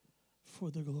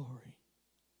for the glory.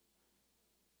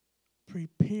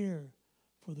 Prepare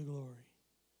for the glory.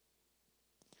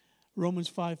 Romans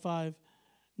 5:5.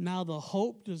 Now the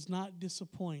hope does not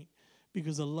disappoint,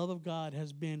 because the love of God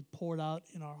has been poured out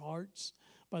in our hearts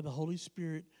by the Holy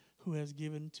Spirit who has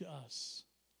given to us.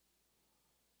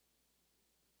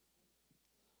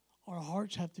 Our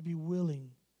hearts have to be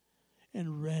willing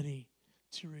and ready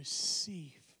to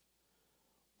receive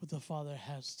what the Father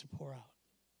has to pour out.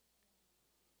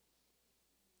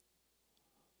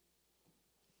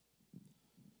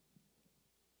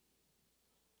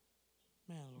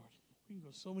 Man, Lord, we can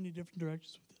go so many different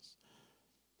directions with this.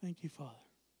 Thank you, Father.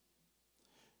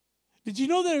 Did you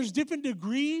know there's different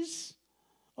degrees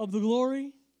of the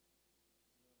glory?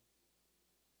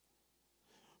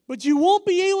 But you won't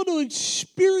be able to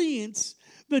experience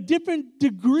the different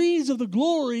degrees of the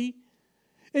glory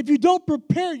if you don't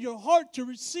prepare your heart to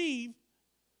receive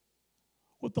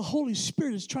what the Holy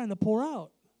Spirit is trying to pour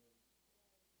out.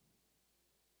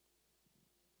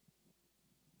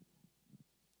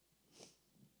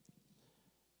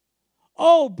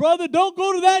 Oh, brother, don't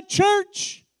go to that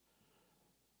church.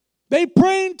 They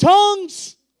pray in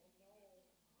tongues.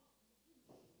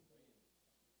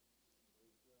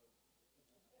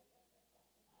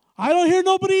 I don't hear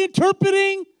nobody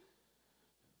interpreting.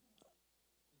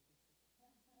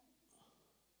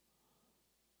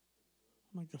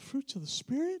 I'm like, the fruits of the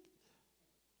Spirit?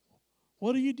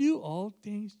 What do? All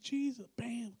things Jesus.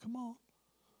 Bam, come on.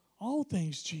 All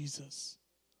things Jesus.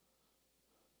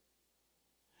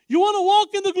 You want to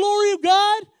walk in the glory of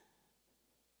God?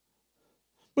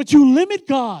 But you limit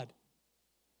God.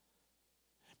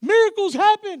 Miracles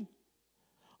happen.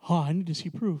 Oh, I need to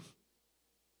see proof.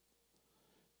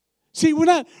 See, we're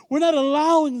not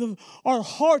allowing our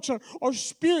hearts, our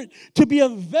spirit to be a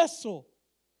vessel,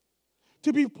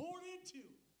 to be poured into.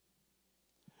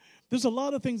 There's a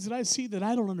lot of things that I see that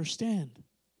I don't understand.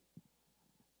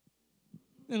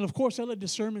 And of course, I let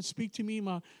discernment speak to me.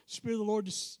 My Spirit of the Lord,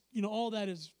 all that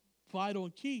is vital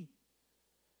and key.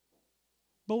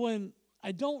 But when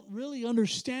I don't really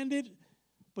understand it,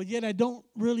 but yet I don't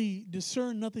really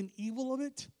discern nothing evil of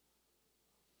it,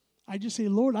 I just say,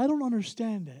 Lord, I don't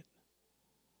understand it.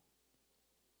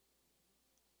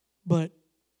 But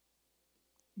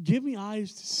give me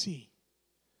eyes to see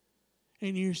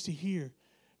and ears to hear,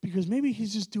 because maybe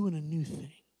he's just doing a new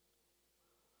thing.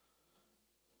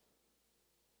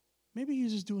 Maybe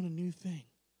He's just doing a new thing.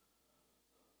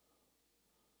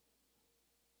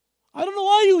 I don't know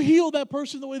why you healed that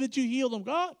person the way that you healed them,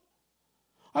 God.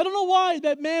 I don't know why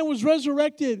that man was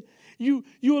resurrected. You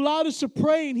allowed us to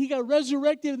pray, and he got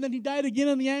resurrected, and then he died again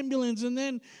in the ambulance, and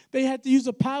then they had to use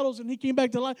the paddles, and he came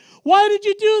back to life. Why did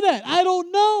you do that? I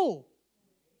don't know.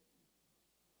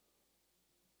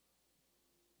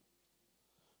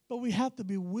 But we have to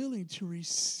be willing to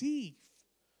receive.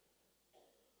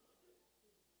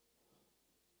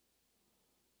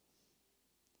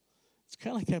 It's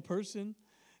kind of like that person.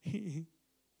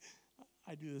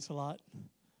 I do this a lot.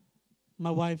 My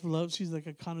wife loves, she's like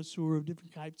a connoisseur of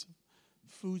different types of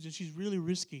foods, and she's really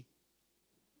risky.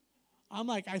 I'm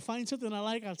like, I find something I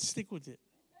like, I'll stick with it.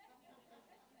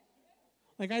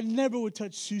 Like, I never would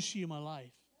touch sushi in my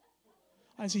life.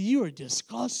 I say, you are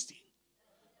disgusting.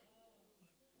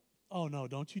 Oh, no,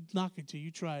 don't you knock it till you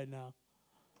try it now.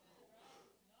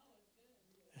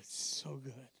 It's so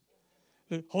good.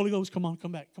 The Holy Ghost, come on,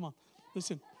 come back, come on.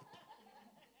 Listen.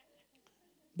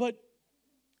 But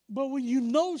when you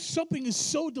know something is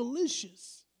so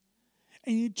delicious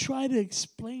and you try to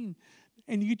explain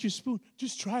and you get your spoon,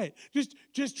 just try it.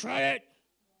 Just try it.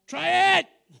 Try it.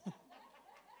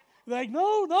 Like,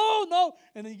 no.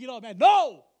 And then you get all mad.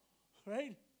 No.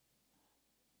 Right?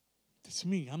 That's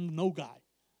me. I'm the no guy.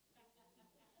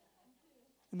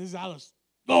 And this is Alice.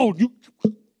 No, you.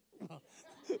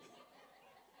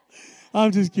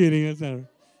 I'm just kidding. That's not her.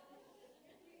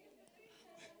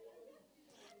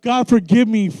 God, forgive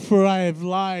me for I have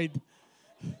lied.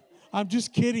 I'm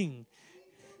just kidding.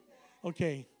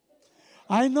 Okay.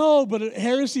 I know, but at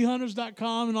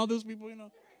heresyhunters.com and all those people, you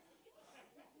know.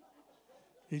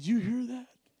 Did you hear that?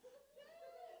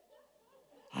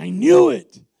 I knew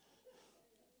it.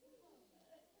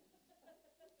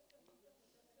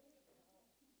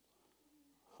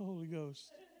 Holy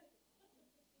Ghost.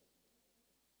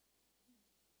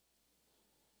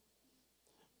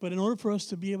 But in order for us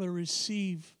to be able to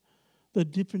receive the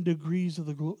different degrees of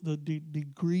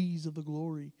degrees of the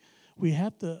glory, we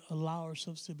have to allow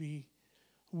ourselves to be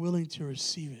willing to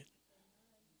receive it.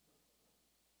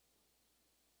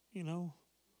 You know,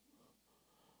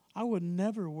 I would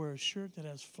never wear a shirt that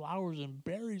has flowers and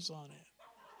berries on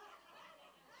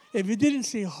it. If it didn't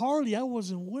say Harley, I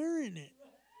wasn't wearing it.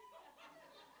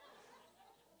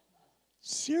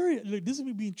 Serious. Look, this is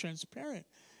me being transparent.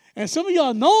 And some of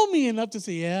y'all know me enough to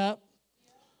say, yeah.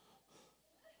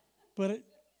 But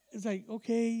it's like,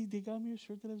 okay, they got me a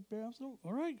shirt that has berries. So,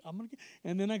 all right, I'm going to get.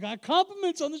 And then I got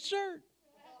compliments on the shirt.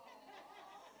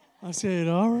 I said,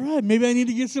 all right, maybe I need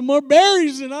to get some more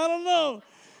berries, and I don't know.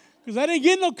 Because I didn't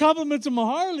get no compliments on my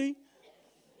Harley.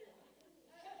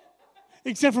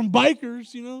 Except from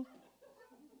bikers, you know.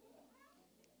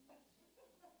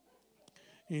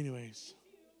 Anyways.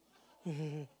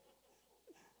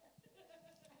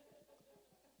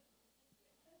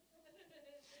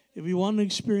 If we want to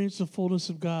experience the fullness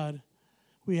of God,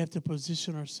 we have to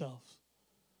position ourselves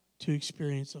to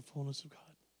experience the fullness of God.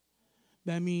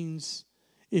 That means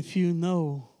if you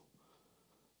know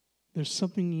there's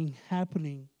something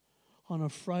happening on a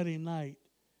Friday night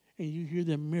and you hear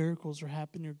that miracles are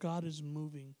happening or God is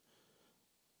moving,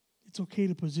 it's okay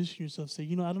to position yourself. Say,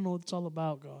 you know, I don't know what it's all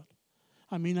about, God.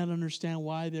 I may not understand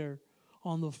why they're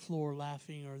on the floor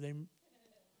laughing or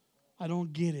I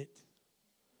don't get it.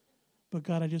 But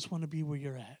God, I just want to be where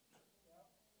you're at.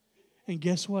 And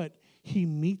guess what? He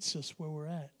meets us where we're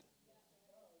at.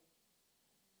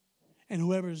 And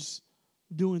whoever's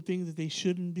doing things that they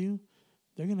shouldn't do,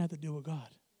 they're going to have to deal with God.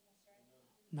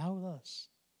 Not with us.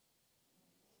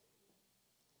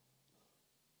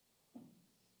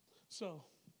 So,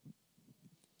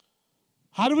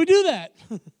 how do we do that?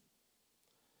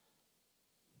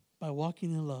 By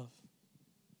walking in love.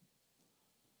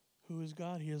 Who is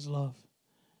God? He is love.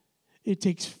 It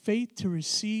takes faith to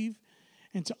receive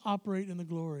and to operate in the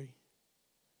glory.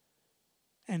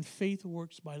 And faith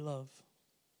works by love.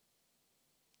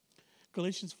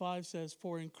 Galatians 5 says,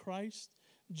 for in Christ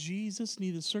Jesus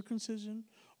neither circumcision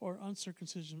or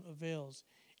uncircumcision avails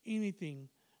anything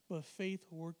but faith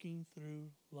working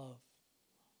through love.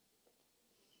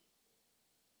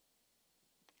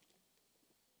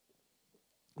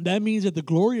 That means that the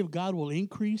glory of God will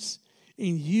increase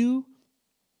in you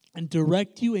and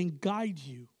direct you and guide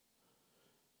you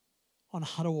on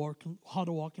how to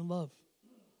walk in love.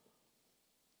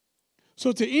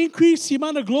 So to increase the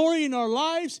amount of glory in our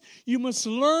lives, you must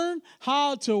learn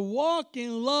how to walk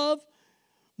in love.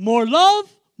 More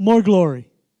love, more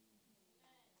glory.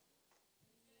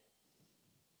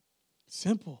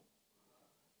 Simple,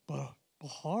 but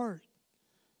hard.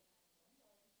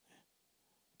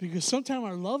 Because sometimes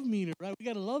our love meter, right? We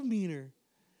got a love meter.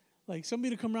 Like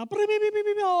somebody to come around,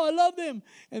 oh, I love them.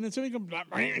 And then somebody comes,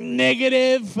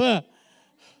 negative.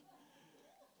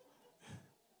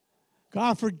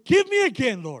 God, forgive me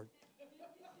again, Lord.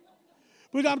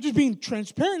 But I'm just being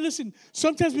transparent. Listen,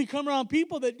 sometimes we come around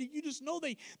people that you just know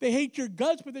they hate your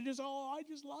guts, but they're just, oh, I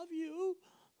just love you.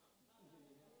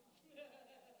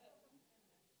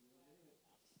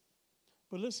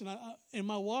 But listen, in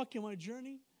my walk, in my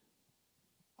journey,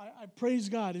 I praise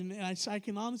God. And I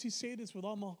can honestly say this with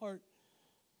all my heart,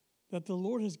 that the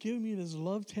Lord has given me this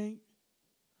love tank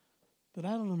that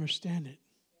I don't understand it.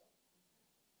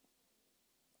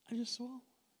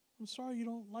 I'm sorry you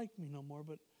don't like me no more,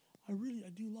 but I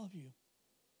do love you.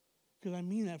 Because I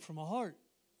mean that from my heart.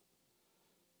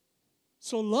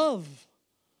 So love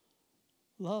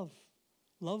more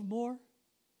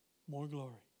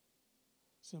glory.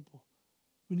 Simple.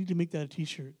 We need to make that a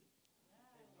t-shirt.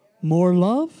 More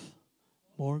love,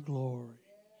 more glory.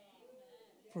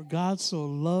 For God so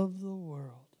loved the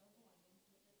world.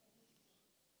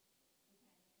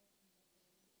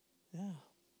 Yeah.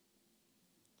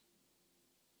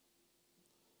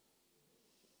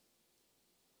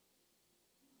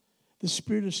 The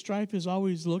spirit of strife is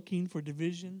always looking for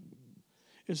division.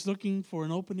 It's looking for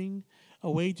an opening, a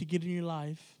way to get in your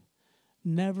life.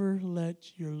 Never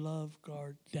let your love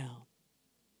guard down.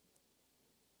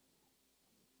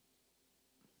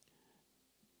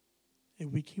 If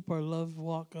we keep our love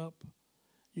walk up,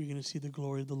 you're going to see the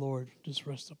glory of the Lord just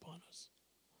rest upon us.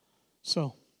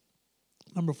 So,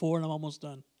 number 4, and I'm almost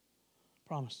done.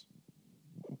 Promise.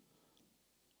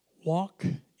 Walk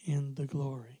in the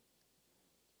glory.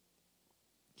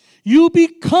 You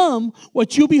become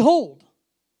what you behold.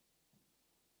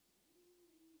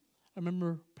 I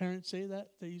remember parents say that.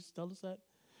 They used to tell us that.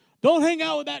 Don't hang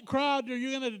out with that crowd, or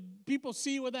people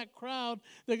see you with that crowd.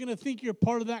 They're going to think you're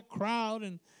part of that crowd.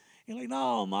 And you're like,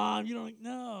 no, Mom, you don't.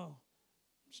 No.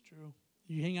 It's true.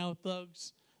 You hang out with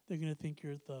thugs, they're going to think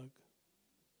you're a thug.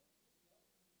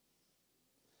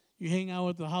 You hang out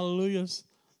with the hallelujahs,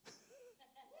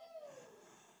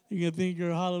 you're going to think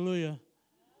you're a hallelujah.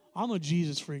 I'm a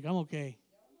Jesus freak. I'm okay.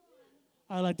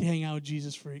 I like to hang out with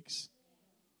Jesus freaks.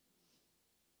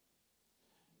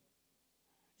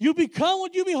 You become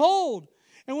what you behold.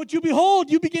 And what you behold,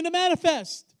 you begin to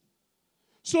manifest.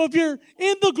 So if you're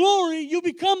in the glory, you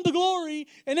become the glory.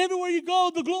 And everywhere you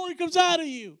go, the glory comes out of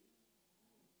you.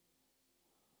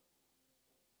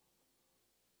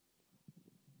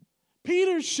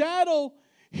 Peter's shadow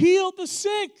healed the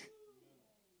sick.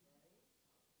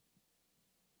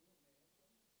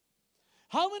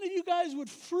 How many of you guys would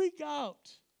freak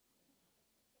out?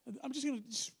 I'm just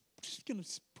gonna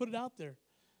put it out there.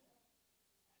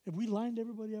 If we lined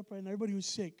everybody up right now, everybody who's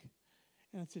sick,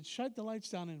 and I said, shut the lights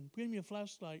down and give me a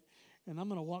flashlight, and I'm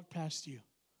going to walk past you.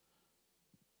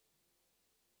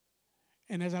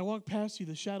 And as I walk past you,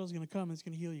 the shadow's going to come and it's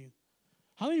going to heal you.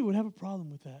 How many would have a problem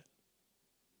with that?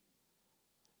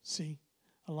 See,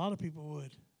 a lot of people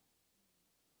would.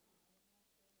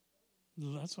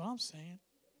 That's what I'm saying.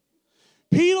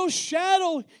 Peter's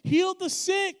shadow healed the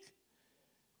sick.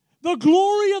 The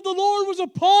glory of the Lord was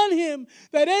upon him,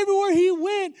 that everywhere he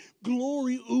went,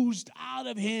 glory oozed out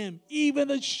of him. Even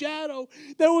the shadow,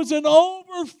 there was an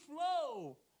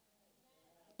overflow.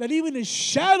 That even his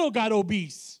shadow got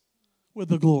obese with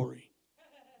the glory.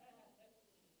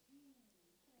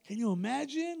 Can you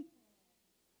imagine?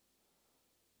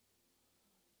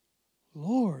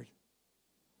 Lord,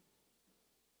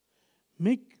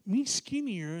 make me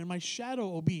skinnier and my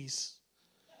shadow obese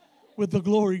with the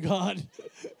glory, God.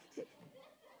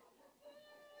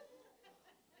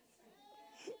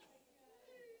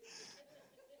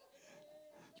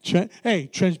 Hey,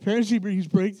 transparency brings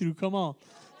breakthrough. Come on.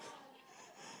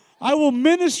 I will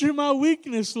minister my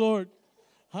weakness, Lord.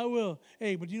 I will.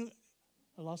 Hey, but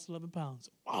I lost 11 pounds.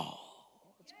 Oh,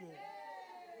 that's good.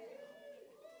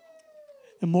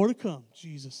 And more to come,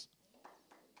 Jesus.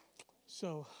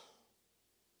 So,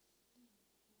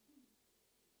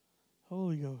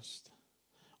 Holy Ghost,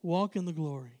 walk in the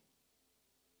glory.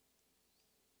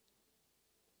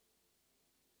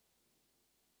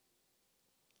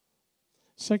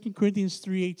 Second Corinthians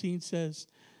 3:18 says,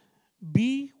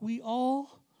 be we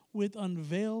all with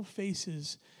unveiled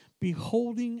faces,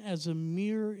 beholding as a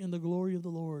mirror in the glory of the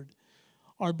Lord,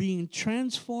 are being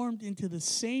transformed into the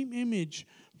same image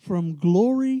from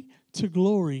glory to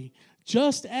glory,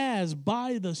 just as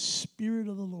by the Spirit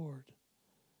of the Lord.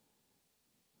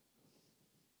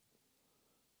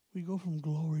 We go from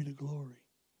glory to glory.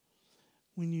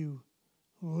 When you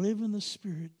live in the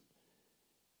Spirit,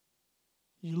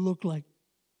 you look like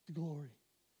the glory.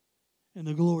 And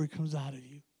the glory comes out of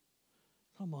you.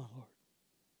 Come on, Lord.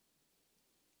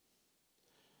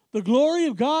 The glory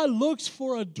of God looks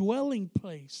for a dwelling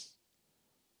place.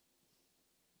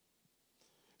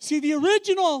 See, the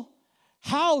original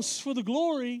house for the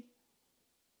glory,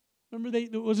 remember,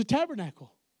 it was a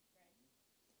tabernacle.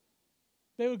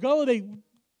 They would go,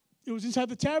 it was inside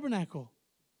the tabernacle.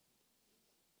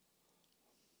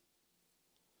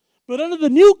 But under the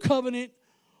new covenant,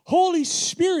 Holy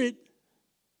Spirit,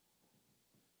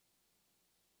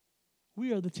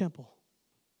 we are the temple.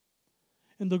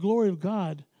 And the glory of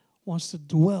God wants to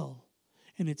dwell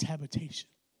in its habitation.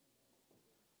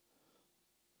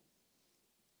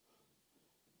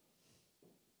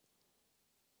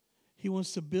 He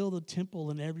wants to build a temple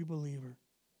in every believer.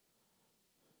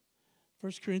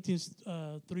 1 Corinthians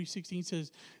 3:16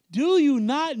 says, "Do you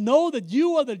not know that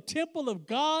you are the temple of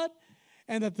God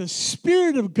and that the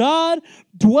Spirit of God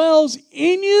dwells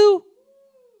in you?"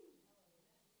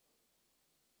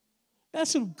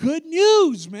 That's some good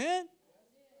news, man.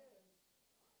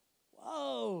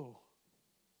 Whoa.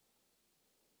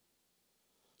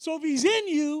 So if He's in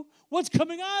you, what's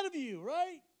coming out of you,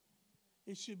 right?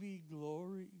 It should be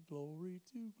glory, glory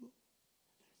to glory.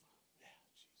 Yeah,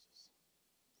 Jesus.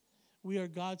 We are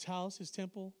God's house, His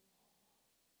temple.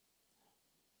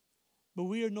 But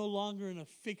we are no longer in a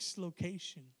fixed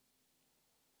location.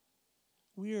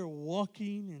 We are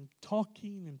walking and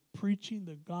talking and preaching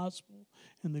the gospel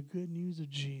and the good news of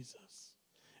Jesus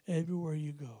everywhere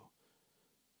you go.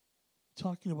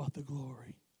 Talking about the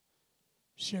glory.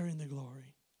 Sharing the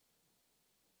glory.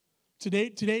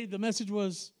 Today the message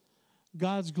was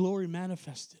God's glory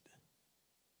manifested.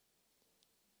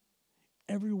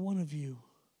 Every one of you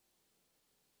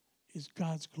is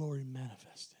God's glory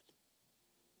manifested.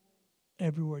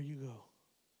 Everywhere you go.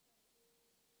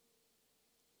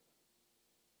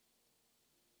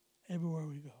 Everywhere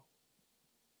we go.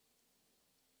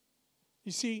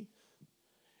 You see,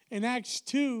 in Acts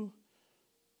 2,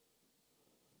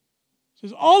 it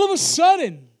says all of a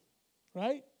sudden,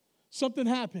 right, something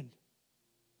happened.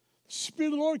 The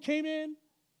Spirit of the Lord came in.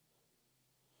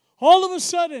 All of a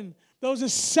sudden, there was a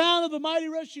sound of the mighty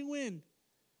rushing wind.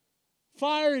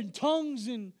 Fire and tongues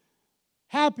and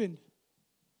happened.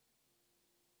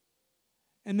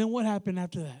 And then what happened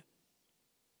after that?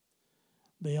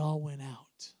 They all went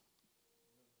out.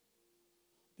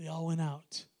 They all went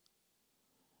out.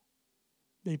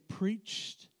 They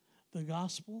preached the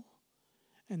gospel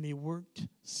and they worked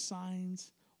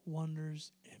signs,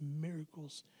 wonders, and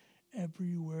miracles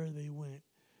everywhere they went.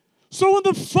 So when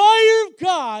the fire of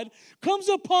God comes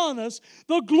upon us,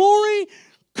 the glory,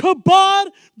 kabod,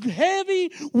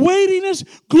 heavy weightiness,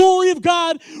 glory of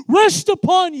God rests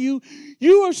upon you.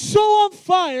 You are so on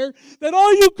fire that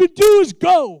all you could do is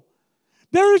go.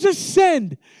 There is a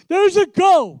send. There is a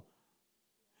go.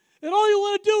 And all you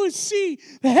want to do is see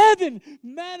heaven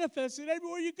manifested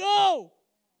everywhere you go.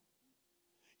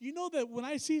 You know that when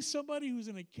I see somebody who's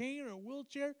in a cane or a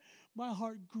wheelchair, my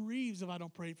heart grieves if I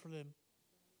don't pray for them.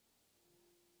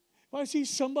 If I see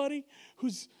somebody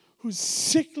who's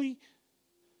sickly,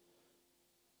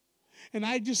 and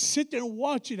I just sit there and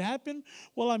watch it happen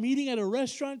while I'm eating at a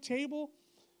restaurant table,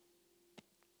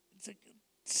 it's like a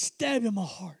stab in my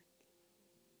heart.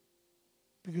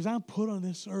 Because I'm put on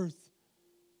this earth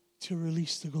to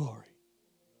release the glory.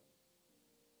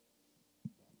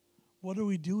 What are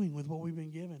we doing with what we've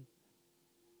been given?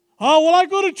 Oh, well, I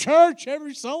go to church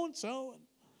every so-and-so.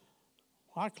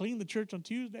 I clean the church on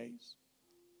Tuesdays.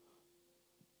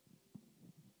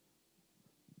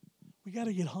 We got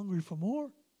to get hungry for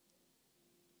more.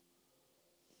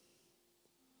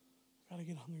 Got to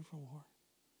get hungry for more.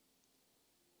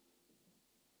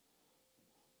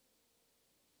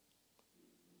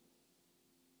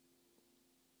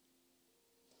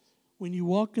 When you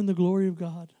walk in the glory of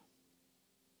God,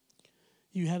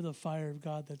 you have the fire of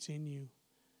God that's in you,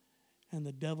 and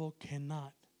the devil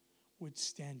cannot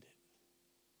withstand it.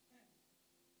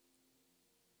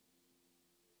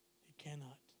 He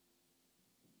cannot.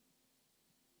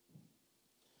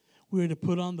 We are to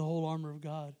put on the whole armor of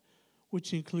God,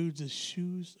 which includes the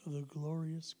shoes of the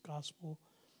glorious gospel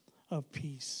of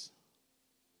peace.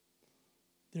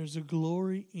 There's a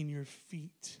glory in your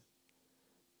feet.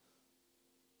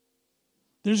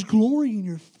 There's glory in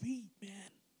your feet, man.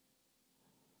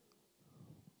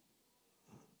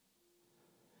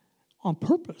 On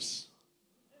purpose.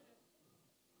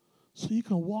 So you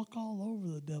can walk all over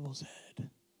the devil's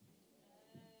head.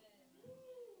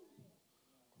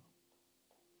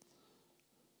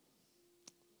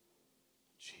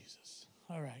 Jesus.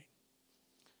 All right.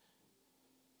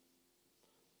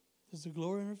 There's the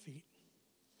glory in our feet.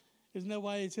 Isn't that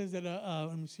why it says that,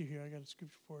 let me see here, I got a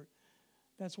scripture for it.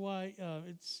 That's why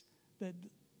it's that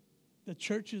the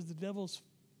church is the devil's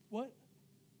what?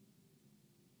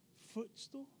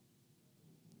 Footstool?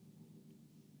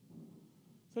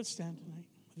 Let's stand tonight,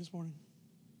 this morning.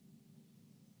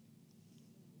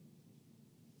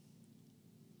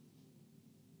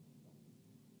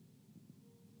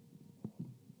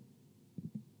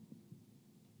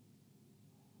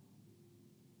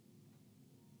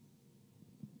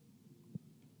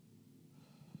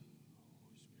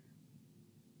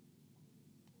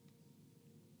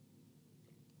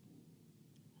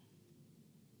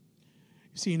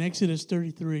 See, in Exodus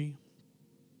 33,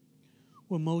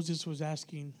 when Moses was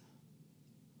asking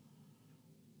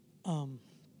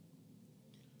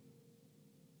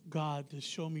God to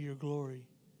show me your glory,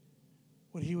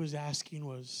 what he was asking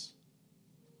was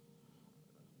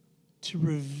to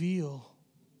reveal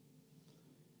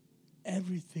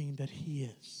everything that he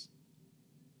is.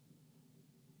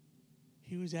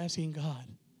 He was asking God,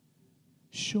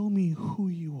 show me who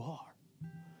you are,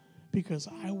 because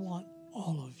I want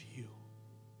all of you.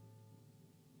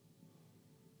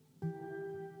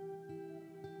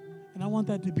 And I want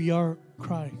that to be our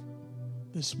cry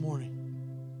this morning.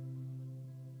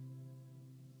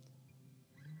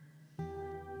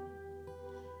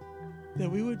 That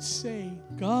we would say,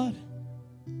 God,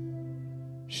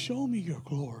 show me your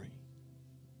glory.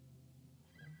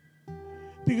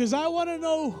 Because I want to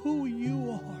know who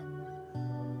you are.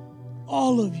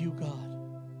 All of you, God.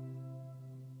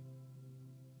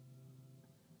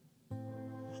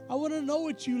 I want to know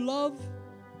what you love.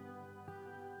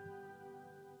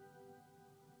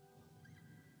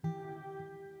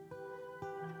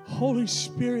 Holy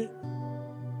Spirit,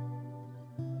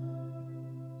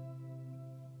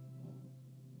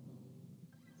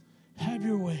 have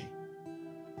your way.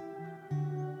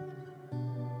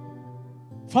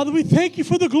 Father, we thank you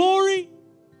for the glory.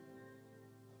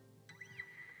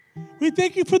 We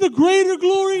thank you for the greater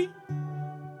glory.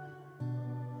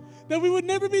 That we would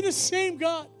never be the same,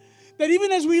 God. That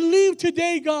even as we leave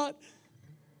today, God,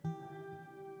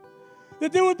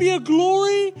 that there would be a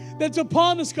glory that's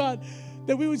upon us, God.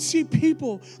 That we would see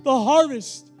people, the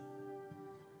harvest,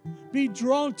 be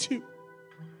drawn to.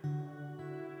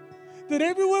 That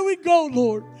everywhere we go,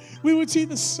 Lord, we would see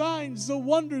the signs, the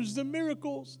wonders, the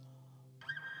miracles.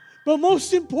 But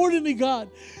most importantly, God,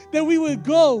 that we would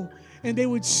go and they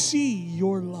would see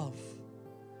your love.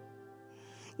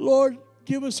 Lord,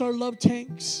 give us our love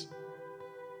tanks.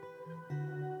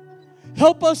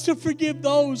 Help us to forgive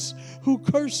those who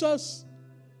curse us.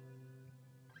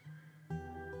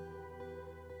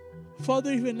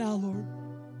 Father, even now, Lord,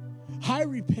 I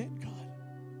repent, God,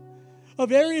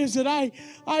 of areas that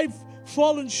I've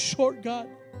fallen short, God.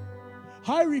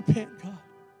 I repent, God.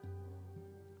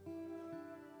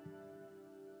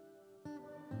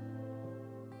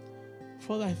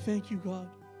 Father, I thank you, God,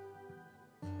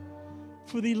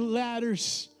 for the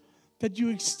ladders that you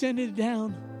extended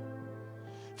down,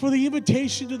 for the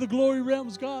invitation to the glory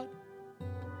realms, God.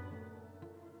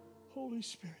 Holy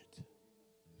Spirit.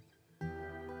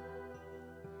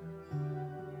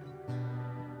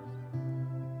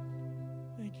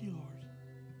 Thank you, Lord.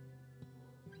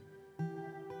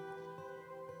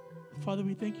 Father,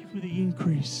 we thank you for the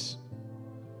increase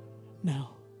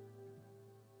now.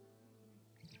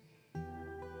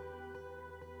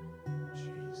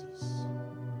 Jesus.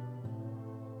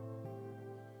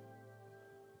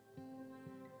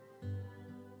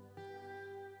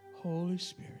 Holy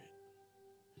Spirit,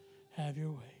 have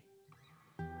your way.